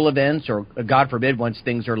single events or, God forbid, once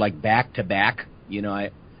things are like back to back.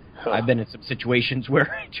 I've been in some situations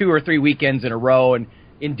where 2 or 3 weekends in a row and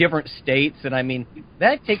in different states, and I mean,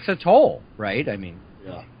 that takes a toll, right? I mean,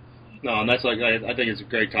 yeah. No, and that's I think it's a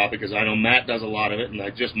great topic because I know Matt does a lot of it, and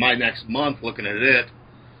just my next month looking at it,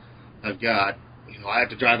 I've got, I have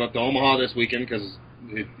to drive up to Omaha this weekend because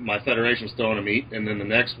my federation's throwing a meet, and then the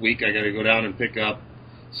next week I got to go down and pick up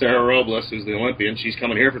Sarah Robles, who's the Olympian. She's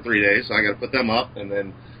coming here for 3 days, so I got to put them up, and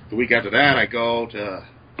then the week after that I go to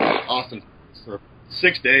Austin for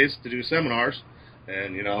 6 days to do seminars.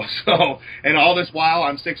 And, and all this while,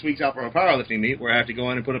 I'm 6 weeks out from a powerlifting meet where I have to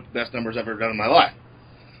go in and put up the best numbers I've ever done in my life.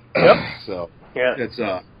 Yep. So, yeah. It's,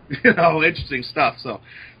 interesting stuff. So,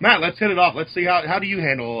 Matt, let's hit it off. Let's see how do you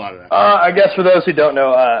handle a lot of that? I guess for those who don't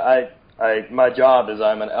know, my job is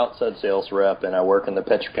I'm an outside sales rep, and I work in the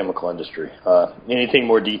petrochemical industry. Anything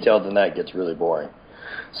more detailed than that gets really boring.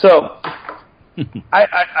 So,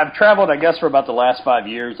 I've traveled, I guess, for about the last 5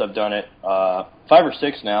 years. I've done it 5 or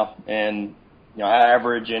 6 now, and I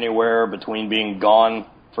average anywhere between being gone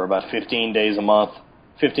for about 15 days a month,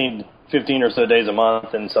 15 or so days a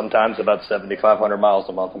month, and sometimes about 7,500 miles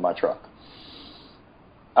a month in my truck.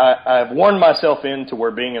 I've worn myself into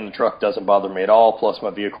where being in the truck doesn't bother me at all, plus my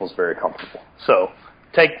vehicle is very comfortable. So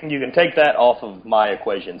you can take that off of my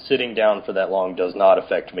equation. Sitting down for that long does not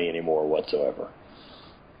affect me anymore whatsoever.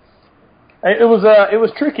 It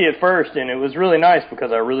was tricky at first, and it was really nice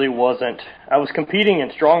because I was competing in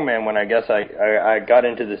strongman when I guess I got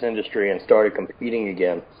into this industry and started competing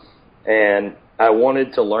again. And I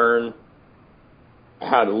wanted to learn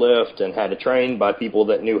how to lift and how to train by people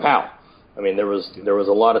that knew how. I mean, there was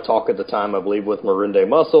a lot of talk at the time, I believe, with Morinde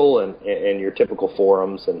Muscle and your typical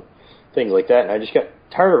forums and things like that. And I just got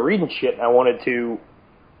tired of reading shit, and I wanted to,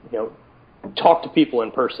 talk to people in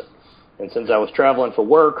person. And since I was traveling for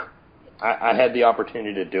work, I had the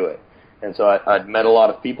opportunity to do it. And so I'd met a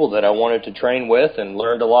lot of people that I wanted to train with and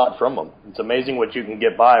learned a lot from them. It's amazing what you can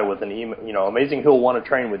get by with an email. Amazing who'll want to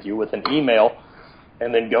train with you with an email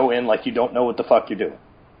and then go in like you don't know what the fuck you're doing.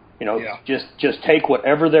 Just take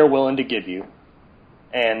whatever they're willing to give you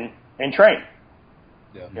and train.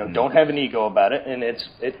 Yeah. Don't have an ego about it. And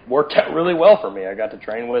it worked out really well for me. I got to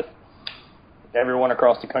train with everyone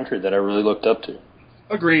across the country that I really looked up to.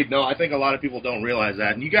 Agreed. No, I think a lot of people don't realize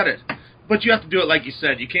that. And you got it. But you have to do it like you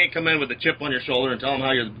said. You can't come in with a chip on your shoulder and tell them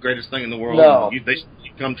how you're the greatest thing in the world. No. They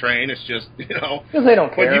come train. It's just, Because they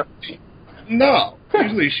don't care. No.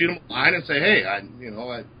 Usually you shoot them a line and say, hey,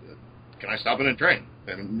 can I stop in and train?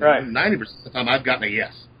 And right. 90% of the time I've gotten a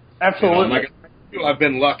yes. Absolutely. I've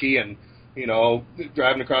been lucky and,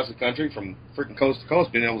 driving across the country from freaking coast to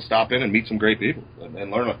coast, being able to stop in and meet some great people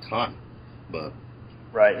and learn a ton. But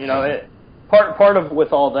right. Part of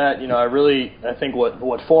with all that, I think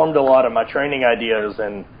what formed a lot of my training ideas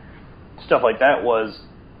and stuff like that was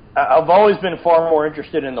I've always been far more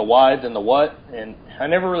interested in the why than the what, and I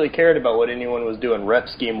never really cared about what anyone was doing rep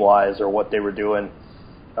scheme wise or what they were doing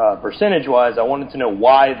percentage wise. I wanted to know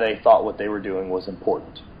why they thought what they were doing was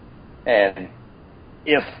important, and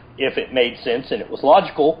if it made sense and it was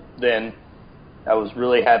logical, then I was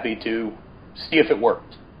really happy to see if it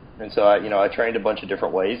worked. And so I trained a bunch of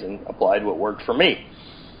different ways and applied what worked for me.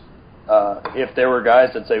 If there were guys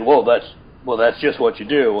that say, well, that's just what you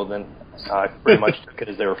do, well, then I pretty much took it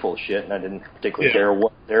as they were full of shit, and I didn't particularly care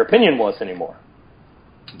what their opinion was anymore.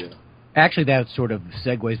 Yeah. Actually, that sort of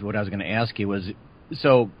segues to what I was going to ask you was,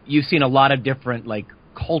 so you've seen a lot of different,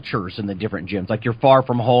 cultures in the different gyms. Like, you're far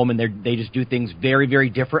from home, and they just do things very,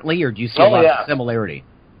 very differently, or do you see a lot of similarity?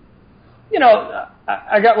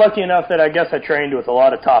 I got lucky enough that I guess I trained with a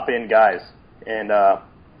lot of top-end guys. And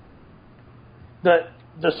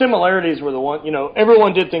the similarities were the one,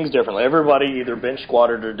 everyone did things differently. Everybody either bench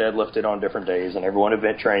squatted or deadlifted on different days, and everyone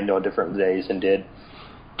event trained on different days and did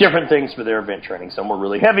different things for their event training. Some were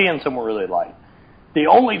really heavy and some were really light. The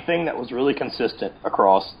only thing that was really consistent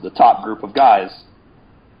across the top group of guys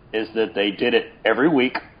is that they did it every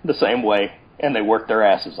week the same way, and they worked their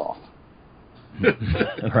asses off.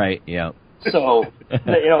 Right, yeah. So,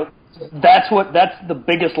 that's the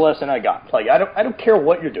biggest lesson I got. Like, I don't care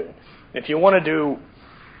what you're doing. If you want to do,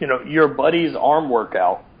 your buddy's arm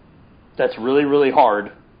workout that's really, really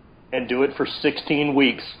hard and do it for 16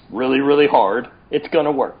 weeks really, really hard, it's going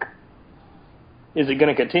to work. Is it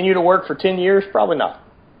going to continue to work for 10 years? Probably not.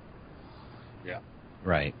 Yeah.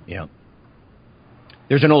 Right, yeah.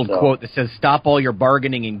 There's an old quote that says, stop all your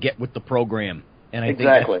bargaining and get with the program. And I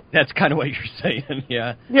think that's kind of what you're saying,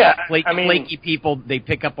 yeah. Yeah, flaky people, they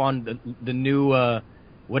pick up on the new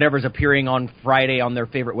whatever's appearing on Friday on their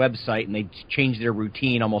favorite website, and they change their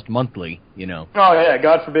routine almost monthly, Oh, yeah,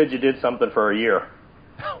 God forbid you did something for a year.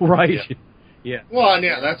 Right, yeah. Well,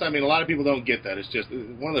 yeah, a lot of people don't get that. It's just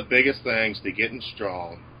one of the biggest things to getting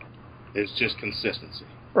strong is just consistency.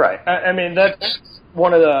 Right. That's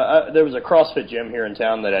one of the, there was a CrossFit gym here in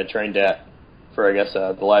town that I trained at for, I guess,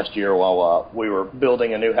 the last year while we were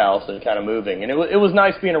building a new house and kind of moving. And it was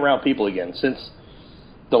nice being around people again. Since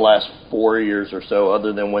the last 4 years or so,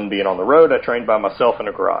 other than when being on the road, I trained by myself in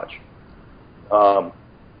a garage. And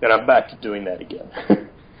I'm back to doing that again.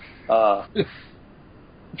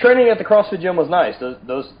 training at the CrossFit gym was nice.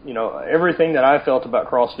 Those everything that I felt about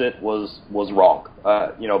CrossFit was wrong.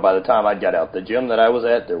 By the time I got out, the gym that I was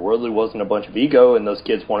at, there really wasn't a bunch of ego, and those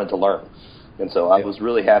kids wanted to learn. And so I was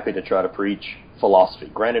really happy to try to preach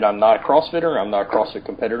philosophy. Granted, I'm not a CrossFitter, I'm not a CrossFit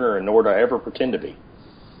competitor, and nor do I ever pretend to be.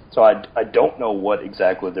 So I don't know what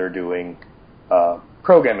exactly they're doing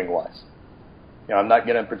programming-wise. I'm not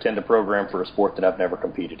going to pretend to program for a sport that I've never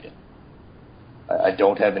competed in. I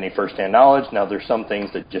don't have any first-hand knowledge. Now, there's some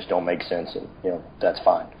things that just don't make sense, and that's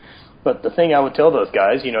fine. But the thing I would tell those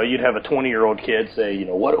guys, you'd have a 20-year-old kid say,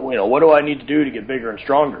 what do I need to do to get bigger and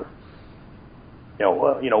stronger?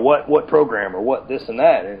 What program or what this and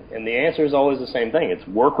that, and the answer is always the same thing. It's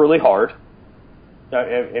work really hard.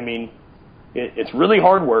 It's really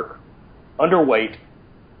hard work, underweight,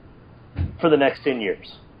 for the next 10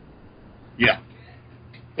 years. Yeah.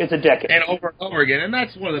 It's a decade. And over and over again. And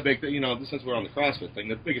that's one of the big things, since we're on the CrossFit thing,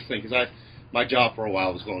 the biggest thing, because my job for a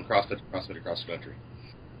while was going CrossFit across the country.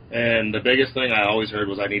 And the biggest thing I always heard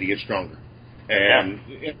was I need to get stronger. And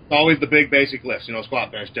it's always the big basic lifts,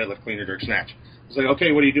 squat, bench, deadlift, clean or jerk, snatch. It's like,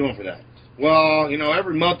 okay, what are you doing for that? Well,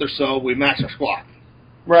 every month or so we max our squat.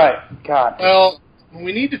 Right. God. Well,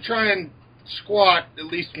 we need to try and squat at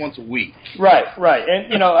least once a week. Right.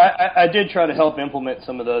 And, I did try to help implement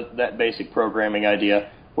some of that basic programming idea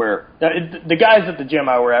where the guys at the gym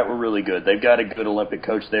I were at were really good. They've got a good Olympic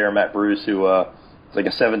coach there, Matt Bruce, who is like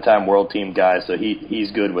a 7-time world team guy, so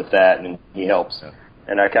he's good with that, and he helps. Yeah.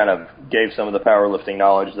 And I kind of gave some of the powerlifting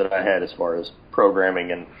knowledge that I had as far as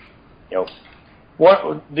programming and,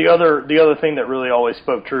 the other thing that really always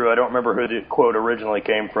spoke true, I don't remember who the quote originally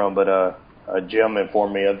came from, but Jim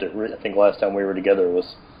informed me of it, I think last time we were together,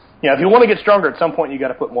 was, if you want to get stronger at some point, you got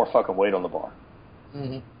to put more fucking weight on the bar.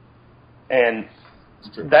 Mm-hmm. And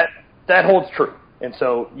that holds true. And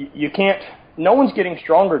so you can't, no one's getting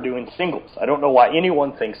stronger doing singles. I don't know why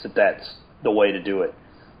anyone thinks that that's the way to do it.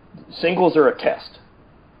 Singles are a test.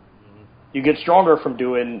 You get stronger from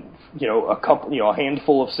doing, a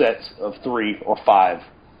handful of sets of 3 or 5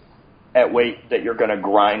 at weight that you're going to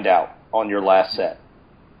grind out on your last set.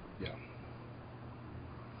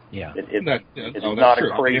 Yeah. It's not a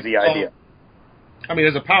crazy idea.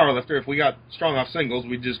 As a powerlifter, if we got strong off singles,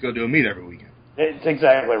 we'd just go do a meet every weekend. It's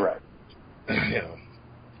exactly right.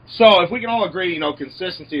 So if we can all agree,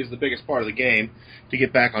 consistency is the biggest part of the game to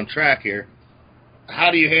get back on track here.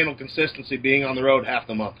 How do you handle consistency being on the road half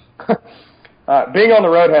the month? Being on the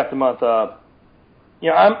road half the month,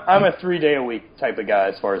 I'm a 3-day-a-week type of guy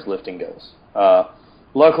as far as lifting goes.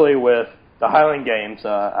 Luckily, with the Highland Games,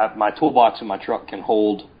 my toolbox in my truck can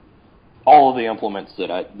hold all of the implements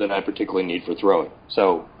that I particularly need for throwing.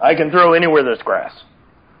 So I can throw anywhere there's grass.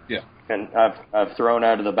 Yeah. And I've thrown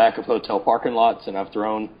out of the back of hotel parking lots, and I've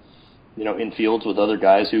thrown, in fields with other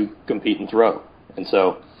guys who compete and throw. And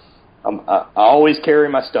so I always carry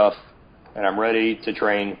my stuff, and I'm ready to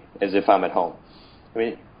train as if I'm at home.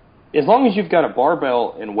 As long as you've got a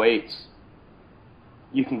barbell and weights,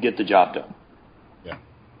 you can get the job done. Yeah.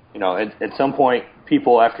 At some point,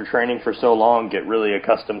 people after training for so long get really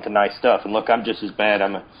accustomed to nice stuff. And look, I'm just as bad.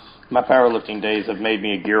 My powerlifting days have made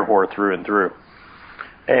me a gear whore through and through.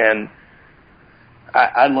 And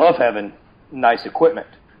I love having nice equipment.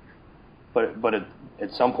 But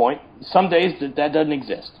at some point, some days that doesn't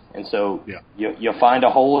exist. And so you find a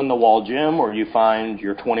hole-in-the-wall gym, or you find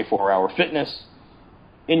your 24-hour fitness,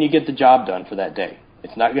 and you get the job done for that day.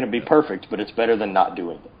 It's not going to be perfect, but it's better than not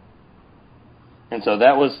doing it. And so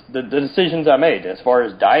that was the decisions I made. As far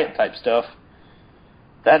as diet-type stuff,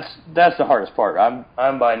 that's the hardest part.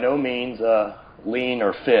 I'm by no means lean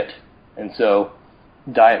or fit, and so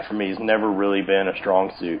diet for me has never really been a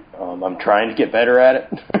strong suit. I'm trying to get better at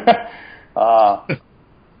it.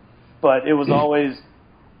 But it was always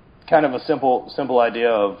kind of a simple idea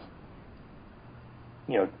of,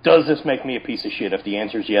 does this make me a piece of shit? If the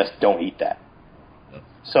answer is yes, don't eat that.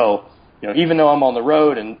 So, even though I'm on the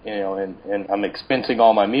road and I'm expensing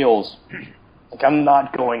all my meals, I'm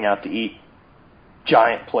not going out to eat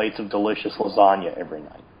giant plates of delicious lasagna every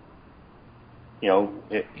night.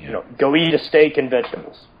 Go eat a steak and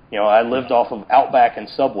vegetables. I lived off of Outback and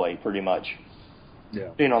Subway pretty much. Yeah.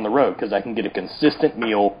 Being on the road, because I can get a consistent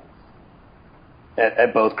meal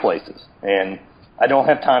at both places. And I don't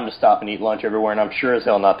have time to stop and eat lunch everywhere, and I'm sure as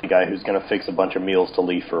hell not the guy who's going to fix a bunch of meals to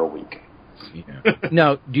leave for a week. Yeah.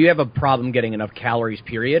 Now, do you have a problem getting enough calories,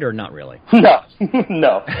 period, or not really? No.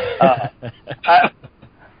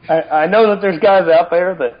 I know that there's guys out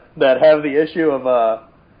there that have the issue of,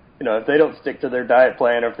 if they don't stick to their diet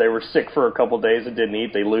plan, or if they were sick for a couple of days and didn't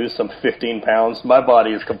eat, they lose some 15 pounds. My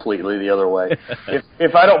body is completely the other way.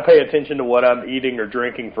 If I don't pay attention to what I'm eating or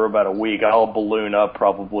drinking for about a week, I'll balloon up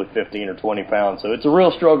probably 15 or 20 pounds. So it's a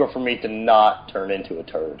real struggle for me to not turn into a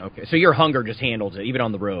turd. Okay, so your hunger just handles it, even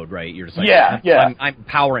on the road, right? You're just like, I'm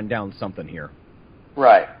powering down something here.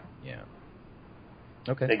 Right. Yeah.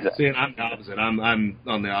 Okay. Exactly. See, and I'm the opposite. I'm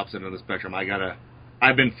on the opposite of the spectrum.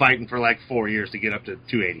 I've been fighting for like 4 years to get up to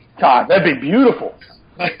 280. God, that'd be beautiful.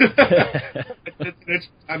 It's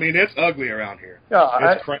ugly around here.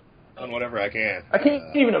 Yeah, it's crazy on whatever I can. I can't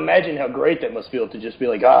even imagine how great that must feel to just be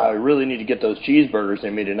like, I really need to get those cheeseburgers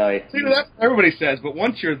in me tonight. See, that's what everybody says, but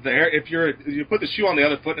once you're there, if you put the shoe on the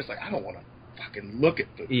other foot, it's like, I don't want to fucking look at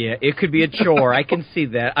food. Yeah, it could be a chore. I can see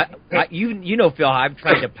that. You know, Phil, I've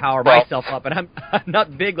tried to power myself up, and I'm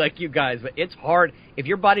not big like you guys, but it's hard. If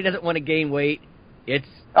your body doesn't want to gain weight, it's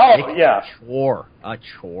a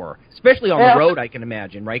chore, especially on the road. I can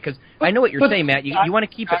imagine, right? Because I know what you're saying, Matt. You want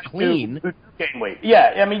to keep it clean. Gain weight.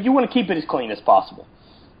 Yeah, I mean, you want to keep it as clean as possible.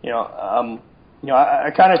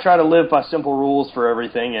 I kind of try to live by simple rules for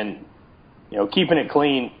everything, and keeping it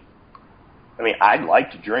clean. I mean, I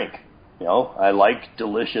like to drink. I like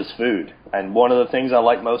delicious food, and one of the things I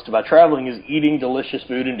like most about traveling is eating delicious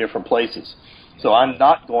food in different places. So I'm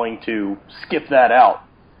not going to skip that out.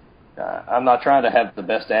 I'm not trying to have the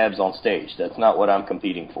best abs on stage. That's not what I'm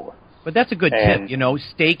competing for. But that's a good tip,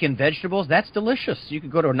 steak and vegetables, that's delicious. You could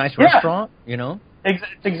go to a nice restaurant, It's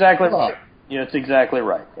exactly right. It's exactly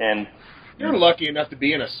right. And you're lucky enough to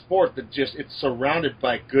be in a sport that it's surrounded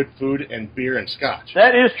by good food and beer and scotch.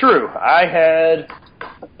 That is true. I had,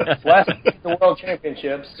 last week at the World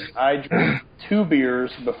Championships, I drank 2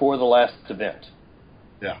 beers before the last event.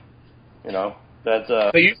 Yeah. That's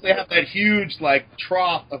they usually have that huge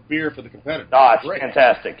trough of beer for the competitors. Oh, it's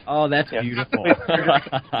fantastic. Oh, that's beautiful.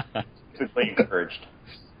 Completely encouraged.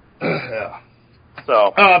 Yeah.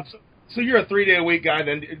 So you're a 3-day-a-week guy.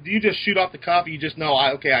 Then do you just shoot off the cuff? You just know,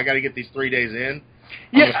 I got to get these 3 days in.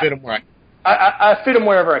 I'm gonna fit them where I fit them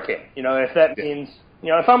wherever I can. If that means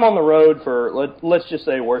if I'm on the road for let's just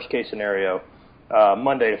say worst case scenario,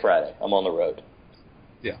 Monday to Friday, I'm on the road.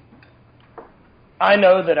 Yeah. I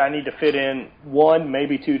know that I need to fit in 1,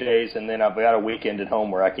 maybe 2 days, and then I've got a weekend at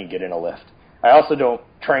home where I can get in a lift. I also don't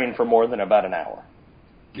train for more than about an hour.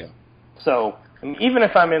 Yeah. So even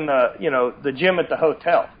if I'm in the gym at the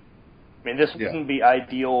hotel, this wouldn't be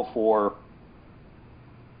ideal for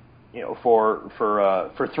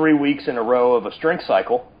 3 weeks in a row of a strength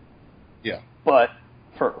cycle. Yeah. But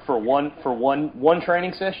for one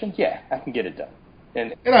training session, I can get it done.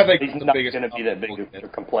 And I think it's not going to be that big of a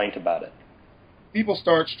complaint about it. People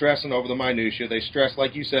start stressing over the minutia. They stress,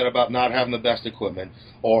 like you said, about not having the best equipment,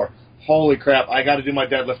 or holy crap, I got to do my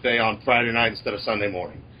deadlift day on Friday night instead of Sunday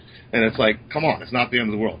morning. And it's like, come on, it's not the end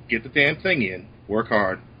of the world. Get the damn thing in, work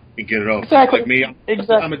hard, and get it over. Exactly. Like me,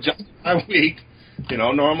 I'm adjusting my week.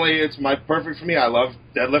 Normally it's perfect for me. I love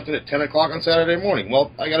deadlifting at 10 o'clock on Saturday morning.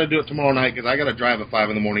 Well, I got to do it tomorrow night because I got to drive at 5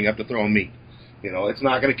 in the morning up to throw meat. It's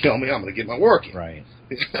not going to kill me. I'm going to get my work in. Right.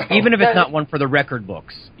 Even if it's not one for the record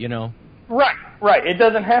books, Right. It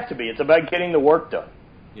doesn't have to be. It's about getting the work done.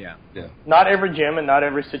 Yeah. Not every gym and not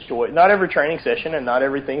every situation, not every training session, and not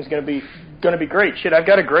everything's going to be great. Shit, I've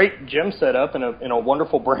got a great gym set up in a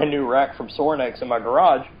wonderful brand new rack from Sorinex in my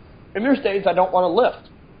garage, and there's days I don't want to lift.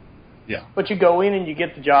 Yeah. But you go in and you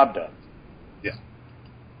get the job done.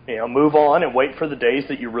 Yeah. Move on and wait for the days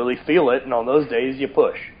that you really feel it, and on those days you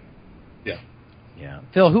push. Yeah.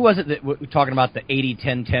 Phil, who was it that was talking about the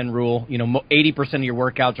 80-10-10 rule? 80% of your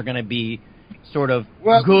workouts are going to be sort of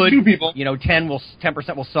good. 2 people. 10%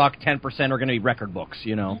 will suck, 10% are going to be record books,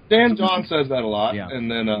 Dan John says that a lot,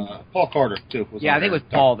 and then Paul Carter, too. I think it was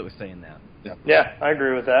Paul that was saying that. Yeah, I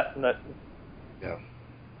agree with that.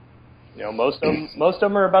 Most of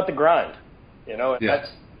them are about the grind.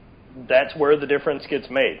 That's where the difference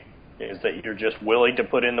gets made, is that you're just willing to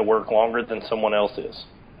put in the work longer than someone else is.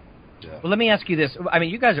 Yeah. Well, let me ask you this. I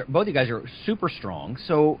mean, both you guys are super strong,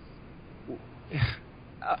 so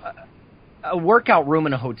a workout room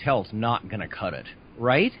in a hotel is not going to cut it,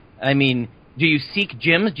 right? I mean, do you seek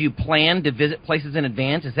gyms? Do you plan to visit places in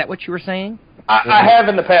advance? Is that what you were saying? I have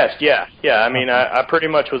in the past, yeah. I mean, I pretty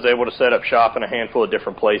much was able to set up shop in a handful of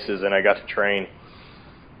different places, and I got to train,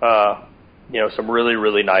 some really,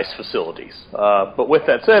 really nice facilities. But with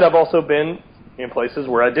that said, I've also been in places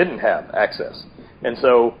where I didn't have access. And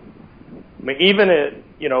so, I mean, even at,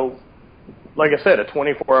 like I said, a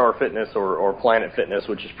 24-hour fitness or Planet Fitness,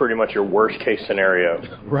 which is pretty much your worst-case scenario.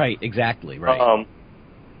 Right, exactly, right.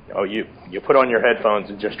 You put on your headphones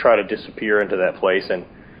and just try to disappear into that place. And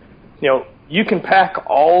you can pack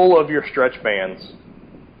all of your stretch bands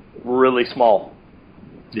really small.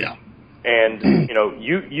 Yeah. And,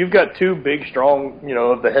 you've got two big, strong,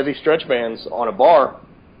 of the heavy stretch bands on a bar.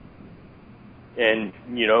 And,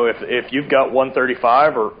 if you've got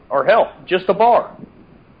 135 or hell, just a bar,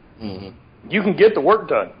 you can get the work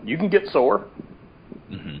done. You can get sore.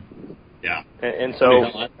 Mm-hmm. Yeah. And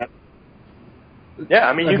so,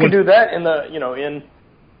 you can do that in the,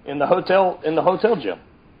 in the hotel gym.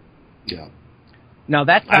 Yeah. Now,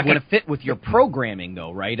 that's not going to fit with your programming,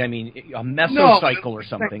 though, right? I mean, a mesocycle or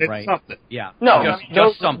something, right? Something. Yeah. No,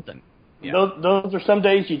 just something. Yeah. Those are some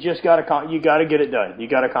days you just got to get it done. You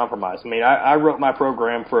got to compromise. I mean, I wrote my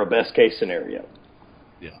program for a best case scenario.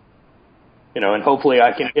 Yeah. And hopefully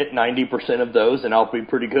I can hit 90% of those, and I'll be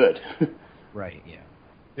pretty good. Right. Yeah.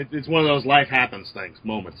 It's one of those life happens things,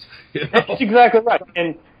 moments. That's exactly right.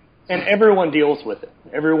 And everyone deals with it.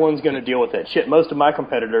 Everyone's going to deal with it. Shit, most of my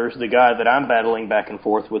competitors, the guy that I'm battling back and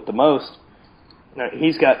forth with the most,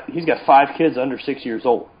 he's got 5 kids under 6 years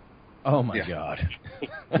old. Oh my God.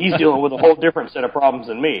 He's dealing with a whole different set of problems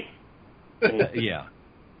than me. Yeah.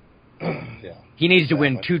 He needs to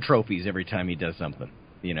win 2 trophies every time he does something.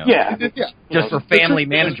 Yeah. Just for family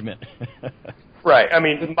management. Right. I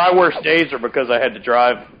mean, my worst days are because I had to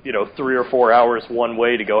drive, 3 or 4 hours one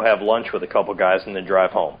way to go have lunch with a couple guys and then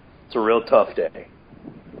drive home. It's a real tough day.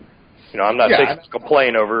 I'm not fixing to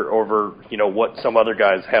complain over what some other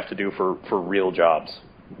guys have to do for real jobs.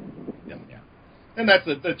 Yeah. And that's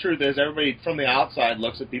the truth is everybody from the outside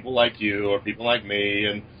looks at people like you or people like me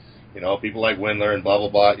and people like Windler and blah blah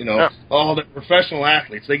blah. All the professional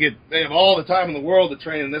athletes they have all the time in the world to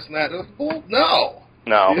train and this and that. Well, no.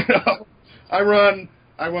 I run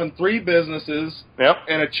 3 businesses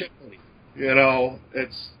and a charity.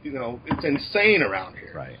 It's insane around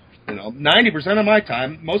here. Right. 90% of my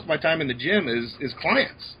time, most of my time in the gym is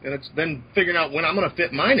clients, and it's then figuring out when I'm going to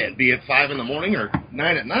fit mine in, be it 5 in the morning or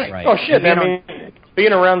 9 at night. Right. Oh shit! I mean,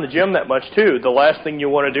 being around the gym that much too, the last thing you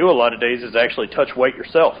want to do a lot of days is actually touch weight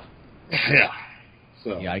yourself. Yeah.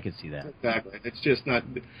 So yeah, I could see that. Exactly. It's just not.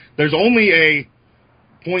 There's only a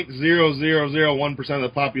 0.0001% of the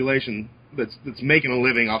population that's making a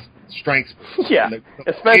living off strength sports. Yeah,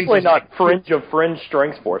 especially not fringe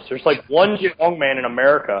strength sports. There's like one strong man in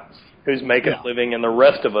America who's making a living, and the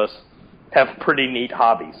rest of us have pretty neat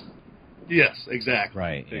hobbies. Yes, exactly.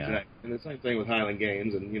 Right. Yeah. Exactly. And the same thing with Highland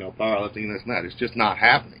Games and powerlifting and this and that. It's just not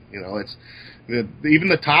happening. It's even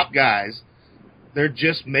the top guys. They're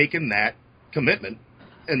just making that commitment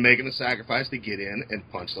and making the sacrifice to get in and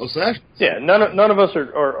punch those sessions. Yeah, none of us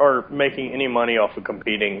are making any money off of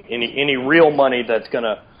competing, any real money that's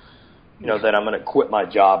gonna, that I'm gonna quit my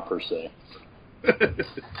job per se.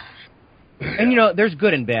 And there's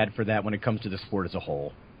good and bad for that when it comes to the sport as a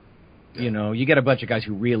whole. You get a bunch of guys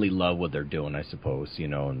who really love what they're doing, I suppose.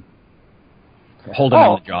 And holding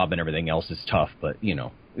on the job and everything else is tough, but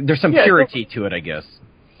there's some purity to it, I guess.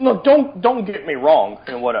 No, don't get me wrong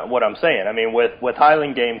in what I'm saying. I mean, with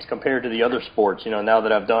Highland Games compared to the other sports, now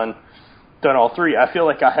that I've done all 3, I feel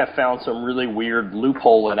like I have found some really weird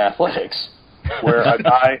loophole in athletics where a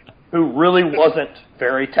guy who really wasn't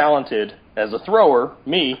very talented as a thrower,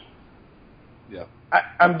 me,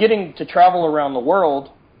 I'm getting to travel around the world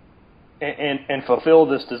and fulfill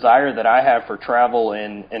this desire that I have for travel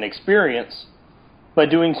and experience by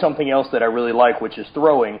doing something else that I really like, which is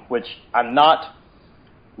throwing, which I'm not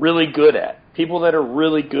really good at. People that are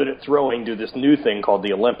really good at throwing do this new thing called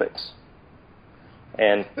the Olympics.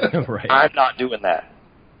 And right. I'm not doing that.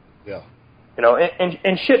 Yeah.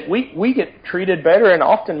 And shit, we get treated better and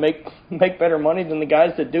often make better money than the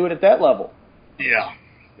guys that do it at that level. Yeah.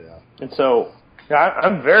 And so I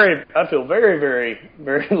feel very, very,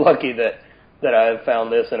 very lucky that I have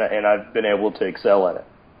found this and I've been able to excel at it.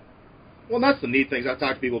 Well, that's the neat thing. I've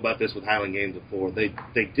talked to people about this with Highland Games before. They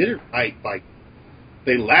did it right. Like,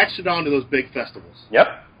 they latched it onto those big festivals. Yep.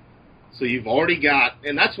 So you've already got,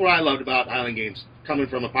 and that's what I loved about Highland Games, coming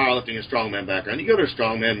from a powerlifting and strongman background. You go to a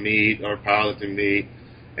strongman meet or powerlifting meet,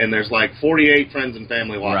 and there's like 48 friends and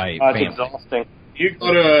family watching. Right. That's exhausting. You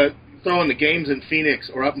go to throwing the games in Phoenix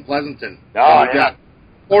or up in Pleasanton. Oh, you've got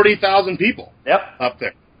 40,000 people up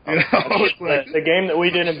there. The game that we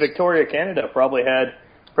did in Victoria, Canada, probably had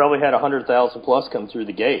 100,000 plus come through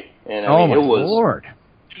the gate, and my Lord.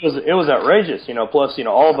 It was outrageous, Plus,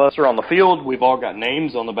 all of us are on the field. We've all got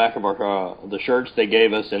names on the back of our the shirts they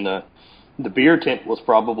gave us, and the beer tent was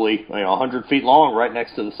probably 100 feet long, right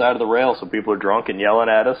next to the side of the rail. So people are drunk and yelling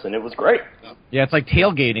at us, and it was great. Yeah, it's like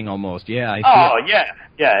tailgating almost. Yeah.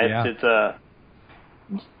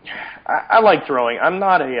 I like throwing. I'm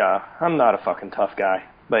not a fucking tough guy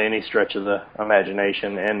by any stretch of the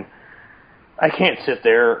imagination, and I can't sit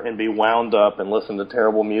there and be wound up and listen to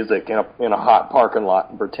terrible music in a hot parking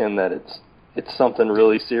lot and pretend that it's something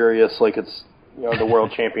really serious, like it's the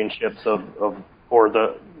World Championships or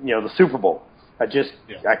the the Super Bowl. I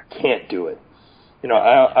can't do it.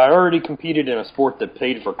 I already competed in a sport that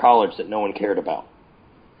paid for college that no one cared about,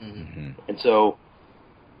 and so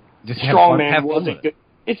strongman wasn't good.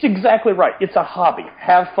 It's exactly right. It's a hobby.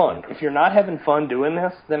 Have fun. If you're not having fun doing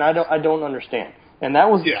this, then I don't understand. And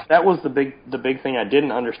that was the big thing I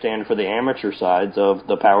didn't understand for the amateur sides of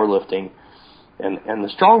the powerlifting and the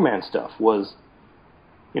strongman stuff was,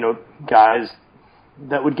 guys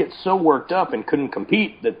that would get so worked up and couldn't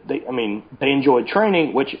compete that they enjoyed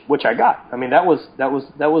training, which I got. I mean, that was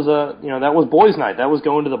boys' night. That was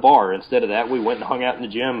going to the bar. Instead of that, we went and hung out in the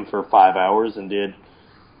gym for 5 hours and did,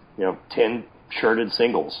 10 shirted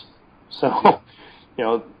singles. So,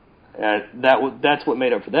 that's what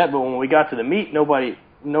made up for that. But when we got to the meet, no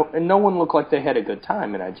one looked like they had a good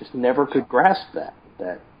time, and I just never could grasp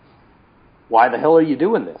that. Why the hell are you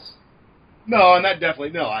doing this? No, and that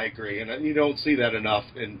definitely, I agree. And you don't see that enough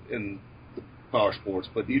in the power sports,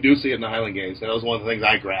 but you do see it in the Highland Games. And that was one of the things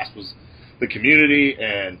I grasped was the community,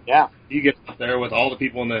 and you get up there with all the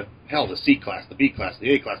people in the C class, the B class,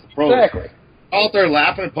 the A class, the pros. Exactly. All out there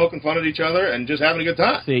laughing and poking fun at each other and just having a good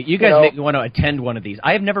time. See, you guys make me want to attend one of these.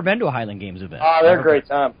 I have never been to a Highland Games event. They're a great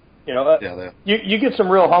time. You get some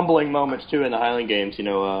real humbling moments, too, in the Highland Games.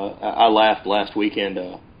 I laughed last weekend.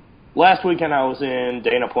 Last weekend I was in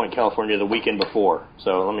Dana Point, California, the weekend before.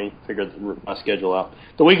 So let me figure my schedule out.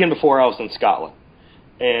 The weekend before I was in Scotland.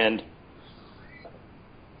 And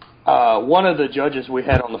one of the judges we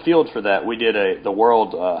had on the field for that, we did the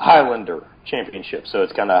World Highlander Championship. So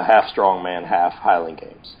it's kind of half strongman, half Highland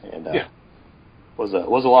Games. And was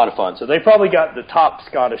a lot of fun. So they probably got the top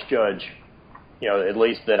Scottish judge, at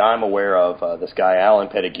least that I'm aware of, this guy, Alan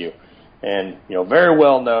Pettigrew. And, very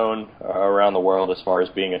well known around the world as far as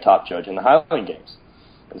being a top judge in the Highland Games.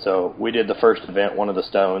 And so we did the first event, one of the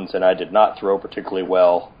stones, and I did not throw particularly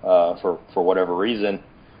well for whatever reason,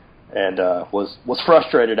 and was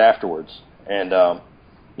frustrated afterwards. And,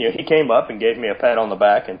 he came up and gave me a pat on the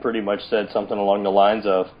back and pretty much said something along the lines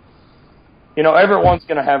of, everyone's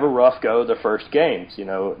going to have a rough go the first games.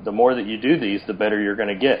 The more that you do these, the better you're going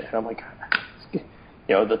to get. And I'm like,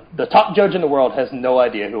 the top judge in the world has no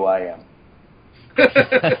idea who I am.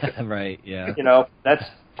 Right, yeah. That's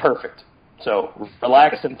perfect. So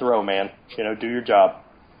relax and throw, man. Do your job.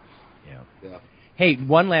 Yeah. Hey,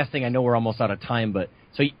 one last thing. I know we're almost out of time, but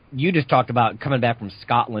so you just talked about coming back from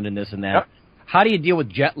Scotland and this and that. Yep. How do you deal with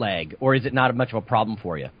jet lag, or is it not much of a problem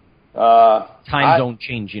for you? Time zone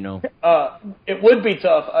change, It would be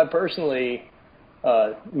tough. I personally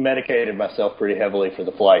medicated myself pretty heavily for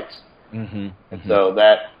the flights. And so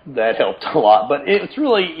that helped a lot. But it's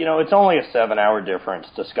really, it's only a 7-hour difference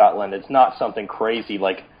to Scotland. It's not something crazy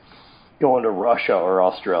like going to Russia or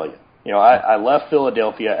Australia. I left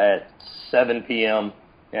Philadelphia at 7 p.m.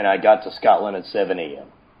 and I got to Scotland at 7 a.m.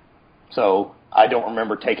 So I don't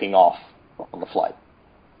remember taking off on the flight.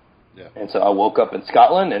 Yeah. And so I woke up in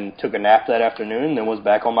Scotland and took a nap that afternoon and then was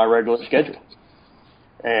back on my regular schedule.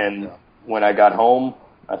 And when I got home,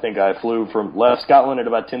 I think I left Scotland at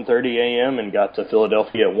about 10:30 a.m. and got to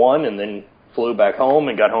Philadelphia at 1 and then flew back home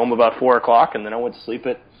and got home about 4 o'clock, and then I went to sleep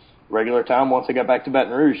at regular time once I got back to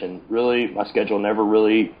Baton Rouge, and really my schedule never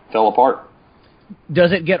really fell apart.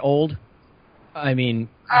 Does it get old? I mean,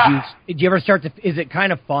 do you ever start to, is it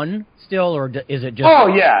kind of fun still, or is it just... Oh,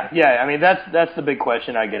 yeah. I mean, that's the big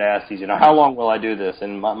question I get asked is, how long will I do this?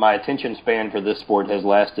 And my attention span for this sport has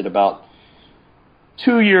lasted about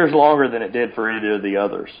 2 years longer than it did for either of the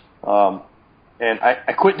others. And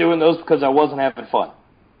I quit doing those because I wasn't having fun.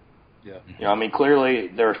 Yeah. Clearly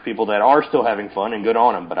there's people that are still having fun and good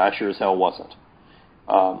on them, but I sure as hell wasn't.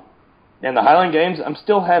 And the Highland Games, I'm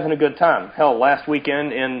still having a good time. Hell, last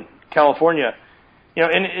weekend in California,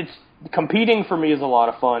 and it's competing for me is a lot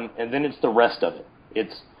of fun, and then it's the rest of it.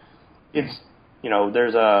 It's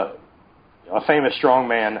there's a famous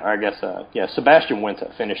strongman, I guess, Sebastian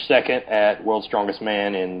Winta finished second at World's Strongest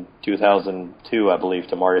Man in 2002, I believe,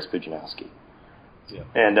 to Mariusz Pudzianowski. Yeah.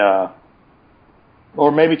 And,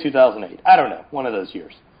 or maybe 2008. I don't know, one of those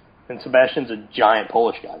years. And Sebastian's a giant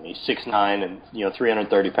Polish guy. He's 6'9" and,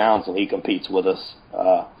 330 pounds, and he competes with us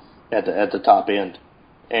at the top end.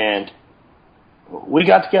 And we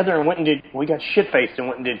got together and we got shit-faced and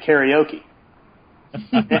went and did karaoke.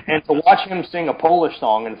 and to watch him sing a Polish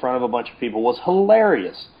song in front of a bunch of people was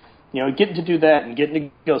hilarious. Getting to do that and getting to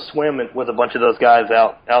go swim with a bunch of those guys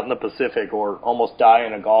out in the Pacific, or almost die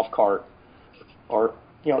in a golf cart, or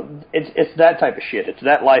it's that type of shit. It's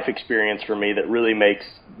that life experience for me that really makes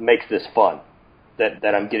this fun.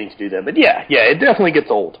 that I'm getting to do that. But yeah, it definitely gets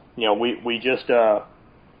old. You know, we just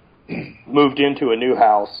moved into a new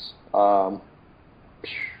house at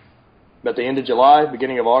the end of July,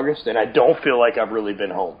 beginning of August, and I don't feel like I've really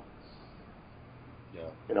been home. Yeah.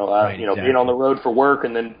 You know, being on the road for work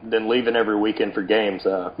and then leaving every weekend for games.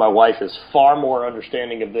 My wife is far more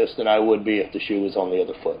understanding of this than I would be if the shoe was on the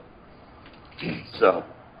other foot. So,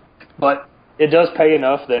 but it does pay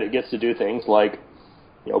enough that it gets to do things like,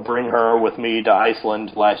 you know, bring her with me to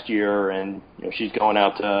Iceland last year, and you know, she's going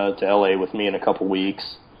out to LA with me in a couple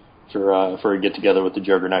weeks for a get together with the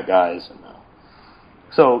Juggernaut guys, and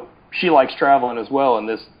so she likes traveling as well. And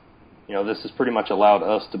this has pretty much allowed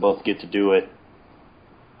us to both get to do it,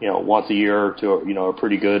 you know, once a year to, you know, a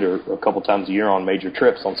pretty good or a couple times a year on major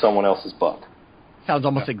trips on someone else's buck. Sounds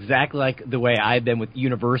almost exactly like the way I've been with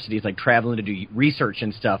universities, like traveling to do research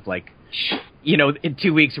and stuff. Like, you know, in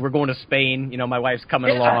 2 weeks we're going to Spain. You know, my wife's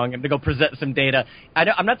coming along and to go present some data.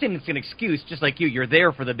 I'm not saying it's an excuse. Just like you're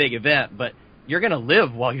there for the big event, but you're going to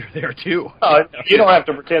live while you're there too. You don't have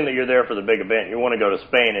to pretend that you're there for the big event. You want to go to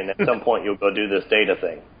Spain, and at some point you'll go do this data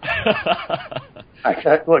thing.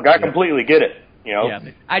 Look, I completely get it. You know.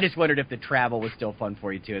 Yeah, I just wondered if the travel was still fun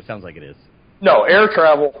for you too. It sounds like it is. No, air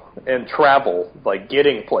travel and travel, like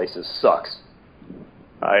getting places, sucks.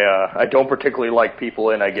 I don't particularly like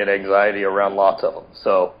people, and I get anxiety around lots of them.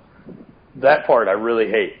 So that part I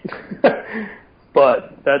really hate.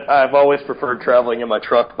 But I've always preferred traveling in my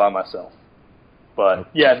truck by myself. But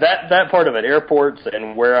yeah, that part of it, airports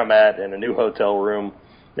and where I'm at, and a new hotel room,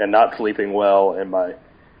 and not sleeping well, and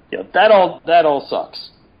that all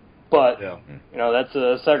sucks. But, you know, that's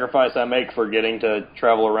a sacrifice I make for getting to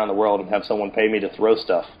travel around the world and have someone pay me to throw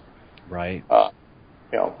stuff. Right. You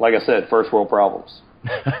know, like I said, first world problems.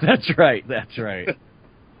 That's right.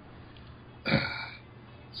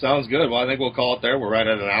 Sounds good. Well, I think we'll call it there. We're right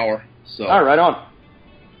at an hour. So. All right, right on.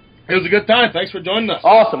 It was a good time. Thanks for joining us.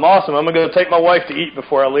 Awesome. I'm going to go take my wife to eat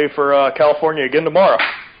before I leave for California again tomorrow.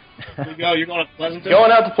 There you go. You're going to Pleasanton?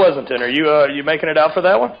 Going out to Pleasanton. Are you making it out for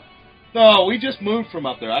that one? No, we just moved from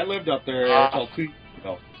up there. I lived up there until 2 years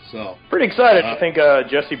ago. So pretty excited. I think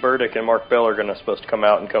Jesse Burdick and Mark Bell are supposed to come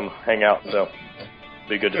out and come hang out. So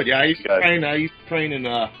be good. Yeah, I used to train in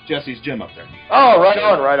Jesse's gym up there. Oh,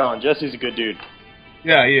 right on. Jesse's a good dude.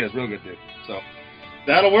 Yeah, he is. Real good dude. So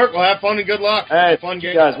that'll work. We'll have fun and good luck. Hey, fun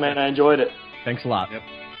game, guys, man. I enjoyed it. Thanks a lot. Yep.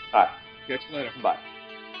 All right. Catch you later. Bye.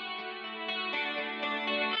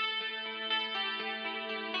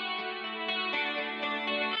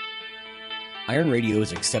 Iron Radio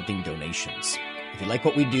is accepting donations. If you like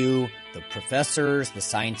what we do, the professors, the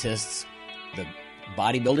scientists, the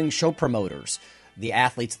bodybuilding show promoters, the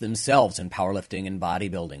athletes themselves in powerlifting and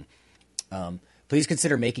bodybuilding, please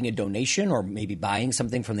consider making a donation or maybe buying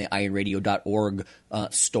something from the ironradio.org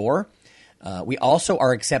store. We also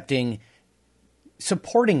are accepting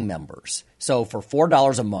supporting members. So for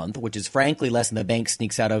 $4 a month, which is frankly less than the bank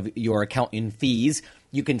sneaks out of your account in fees,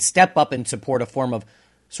 you can step up and support a form of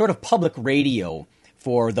sort of public radio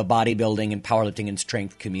for the bodybuilding and powerlifting and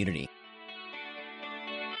strength community.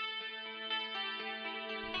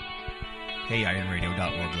 Hey,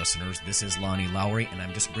 IronRadio.org listeners, this is Lonnie Lowry, and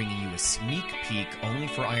I'm just bringing you a sneak peek only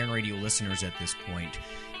for Iron Radio listeners at this point.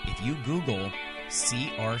 If you Google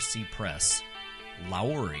CRC Press,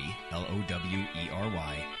 Lowry,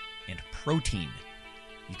 L-O-W-E-R-Y, and protein,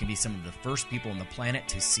 you can be some of the first people on the planet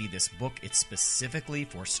to see this book. It's specifically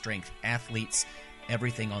for strength athletes.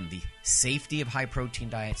 Everything on the safety of high-protein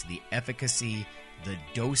diets, the efficacy, the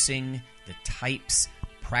dosing, the types,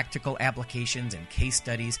 practical applications, and case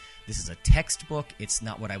studies. This is a textbook. It's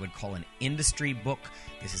not what I would call an industry book.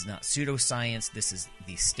 This is not pseudoscience. This is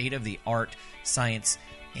the state-of-the-art science.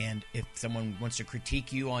 And if someone wants to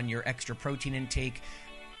critique you on your extra protein intake,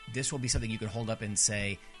 this will be something you can hold up and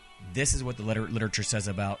say, this is what the literature says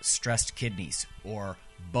about stressed kidneys, or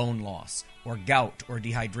bone loss, or gout, or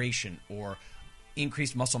dehydration, or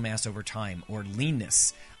increased muscle mass over time, or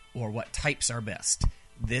leanness, or what types are best.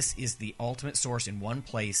 This is the ultimate source in one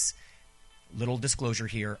place. Little disclosure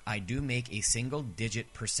here, I do make a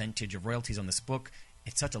single-digit percentage of royalties on this book.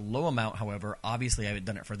 It's such a low amount, however. Obviously, I haven't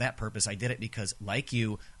done it for that purpose. I did it because, like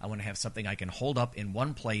you, I want to have something I can hold up in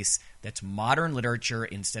one place that's modern literature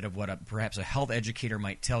instead of what perhaps a health educator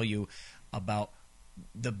might tell you about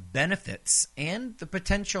the benefits and the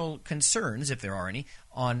potential concerns, if there are any,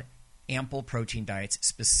 on ample protein diets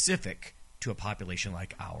specific to a population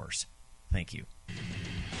like ours. Thank you.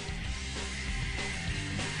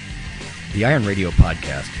 The Iron Radio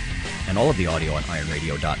podcast and all of the audio on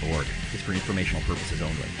ironradio.org is for informational purposes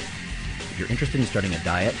only. If you're interested in starting a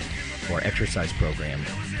diet or exercise program,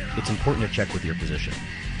 it's important to check with your physician.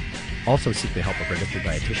 Also seek the help of registered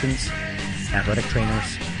dietitians, athletic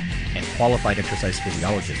trainers, and qualified exercise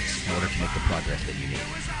physiologists in order to make the progress that you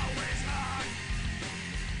need.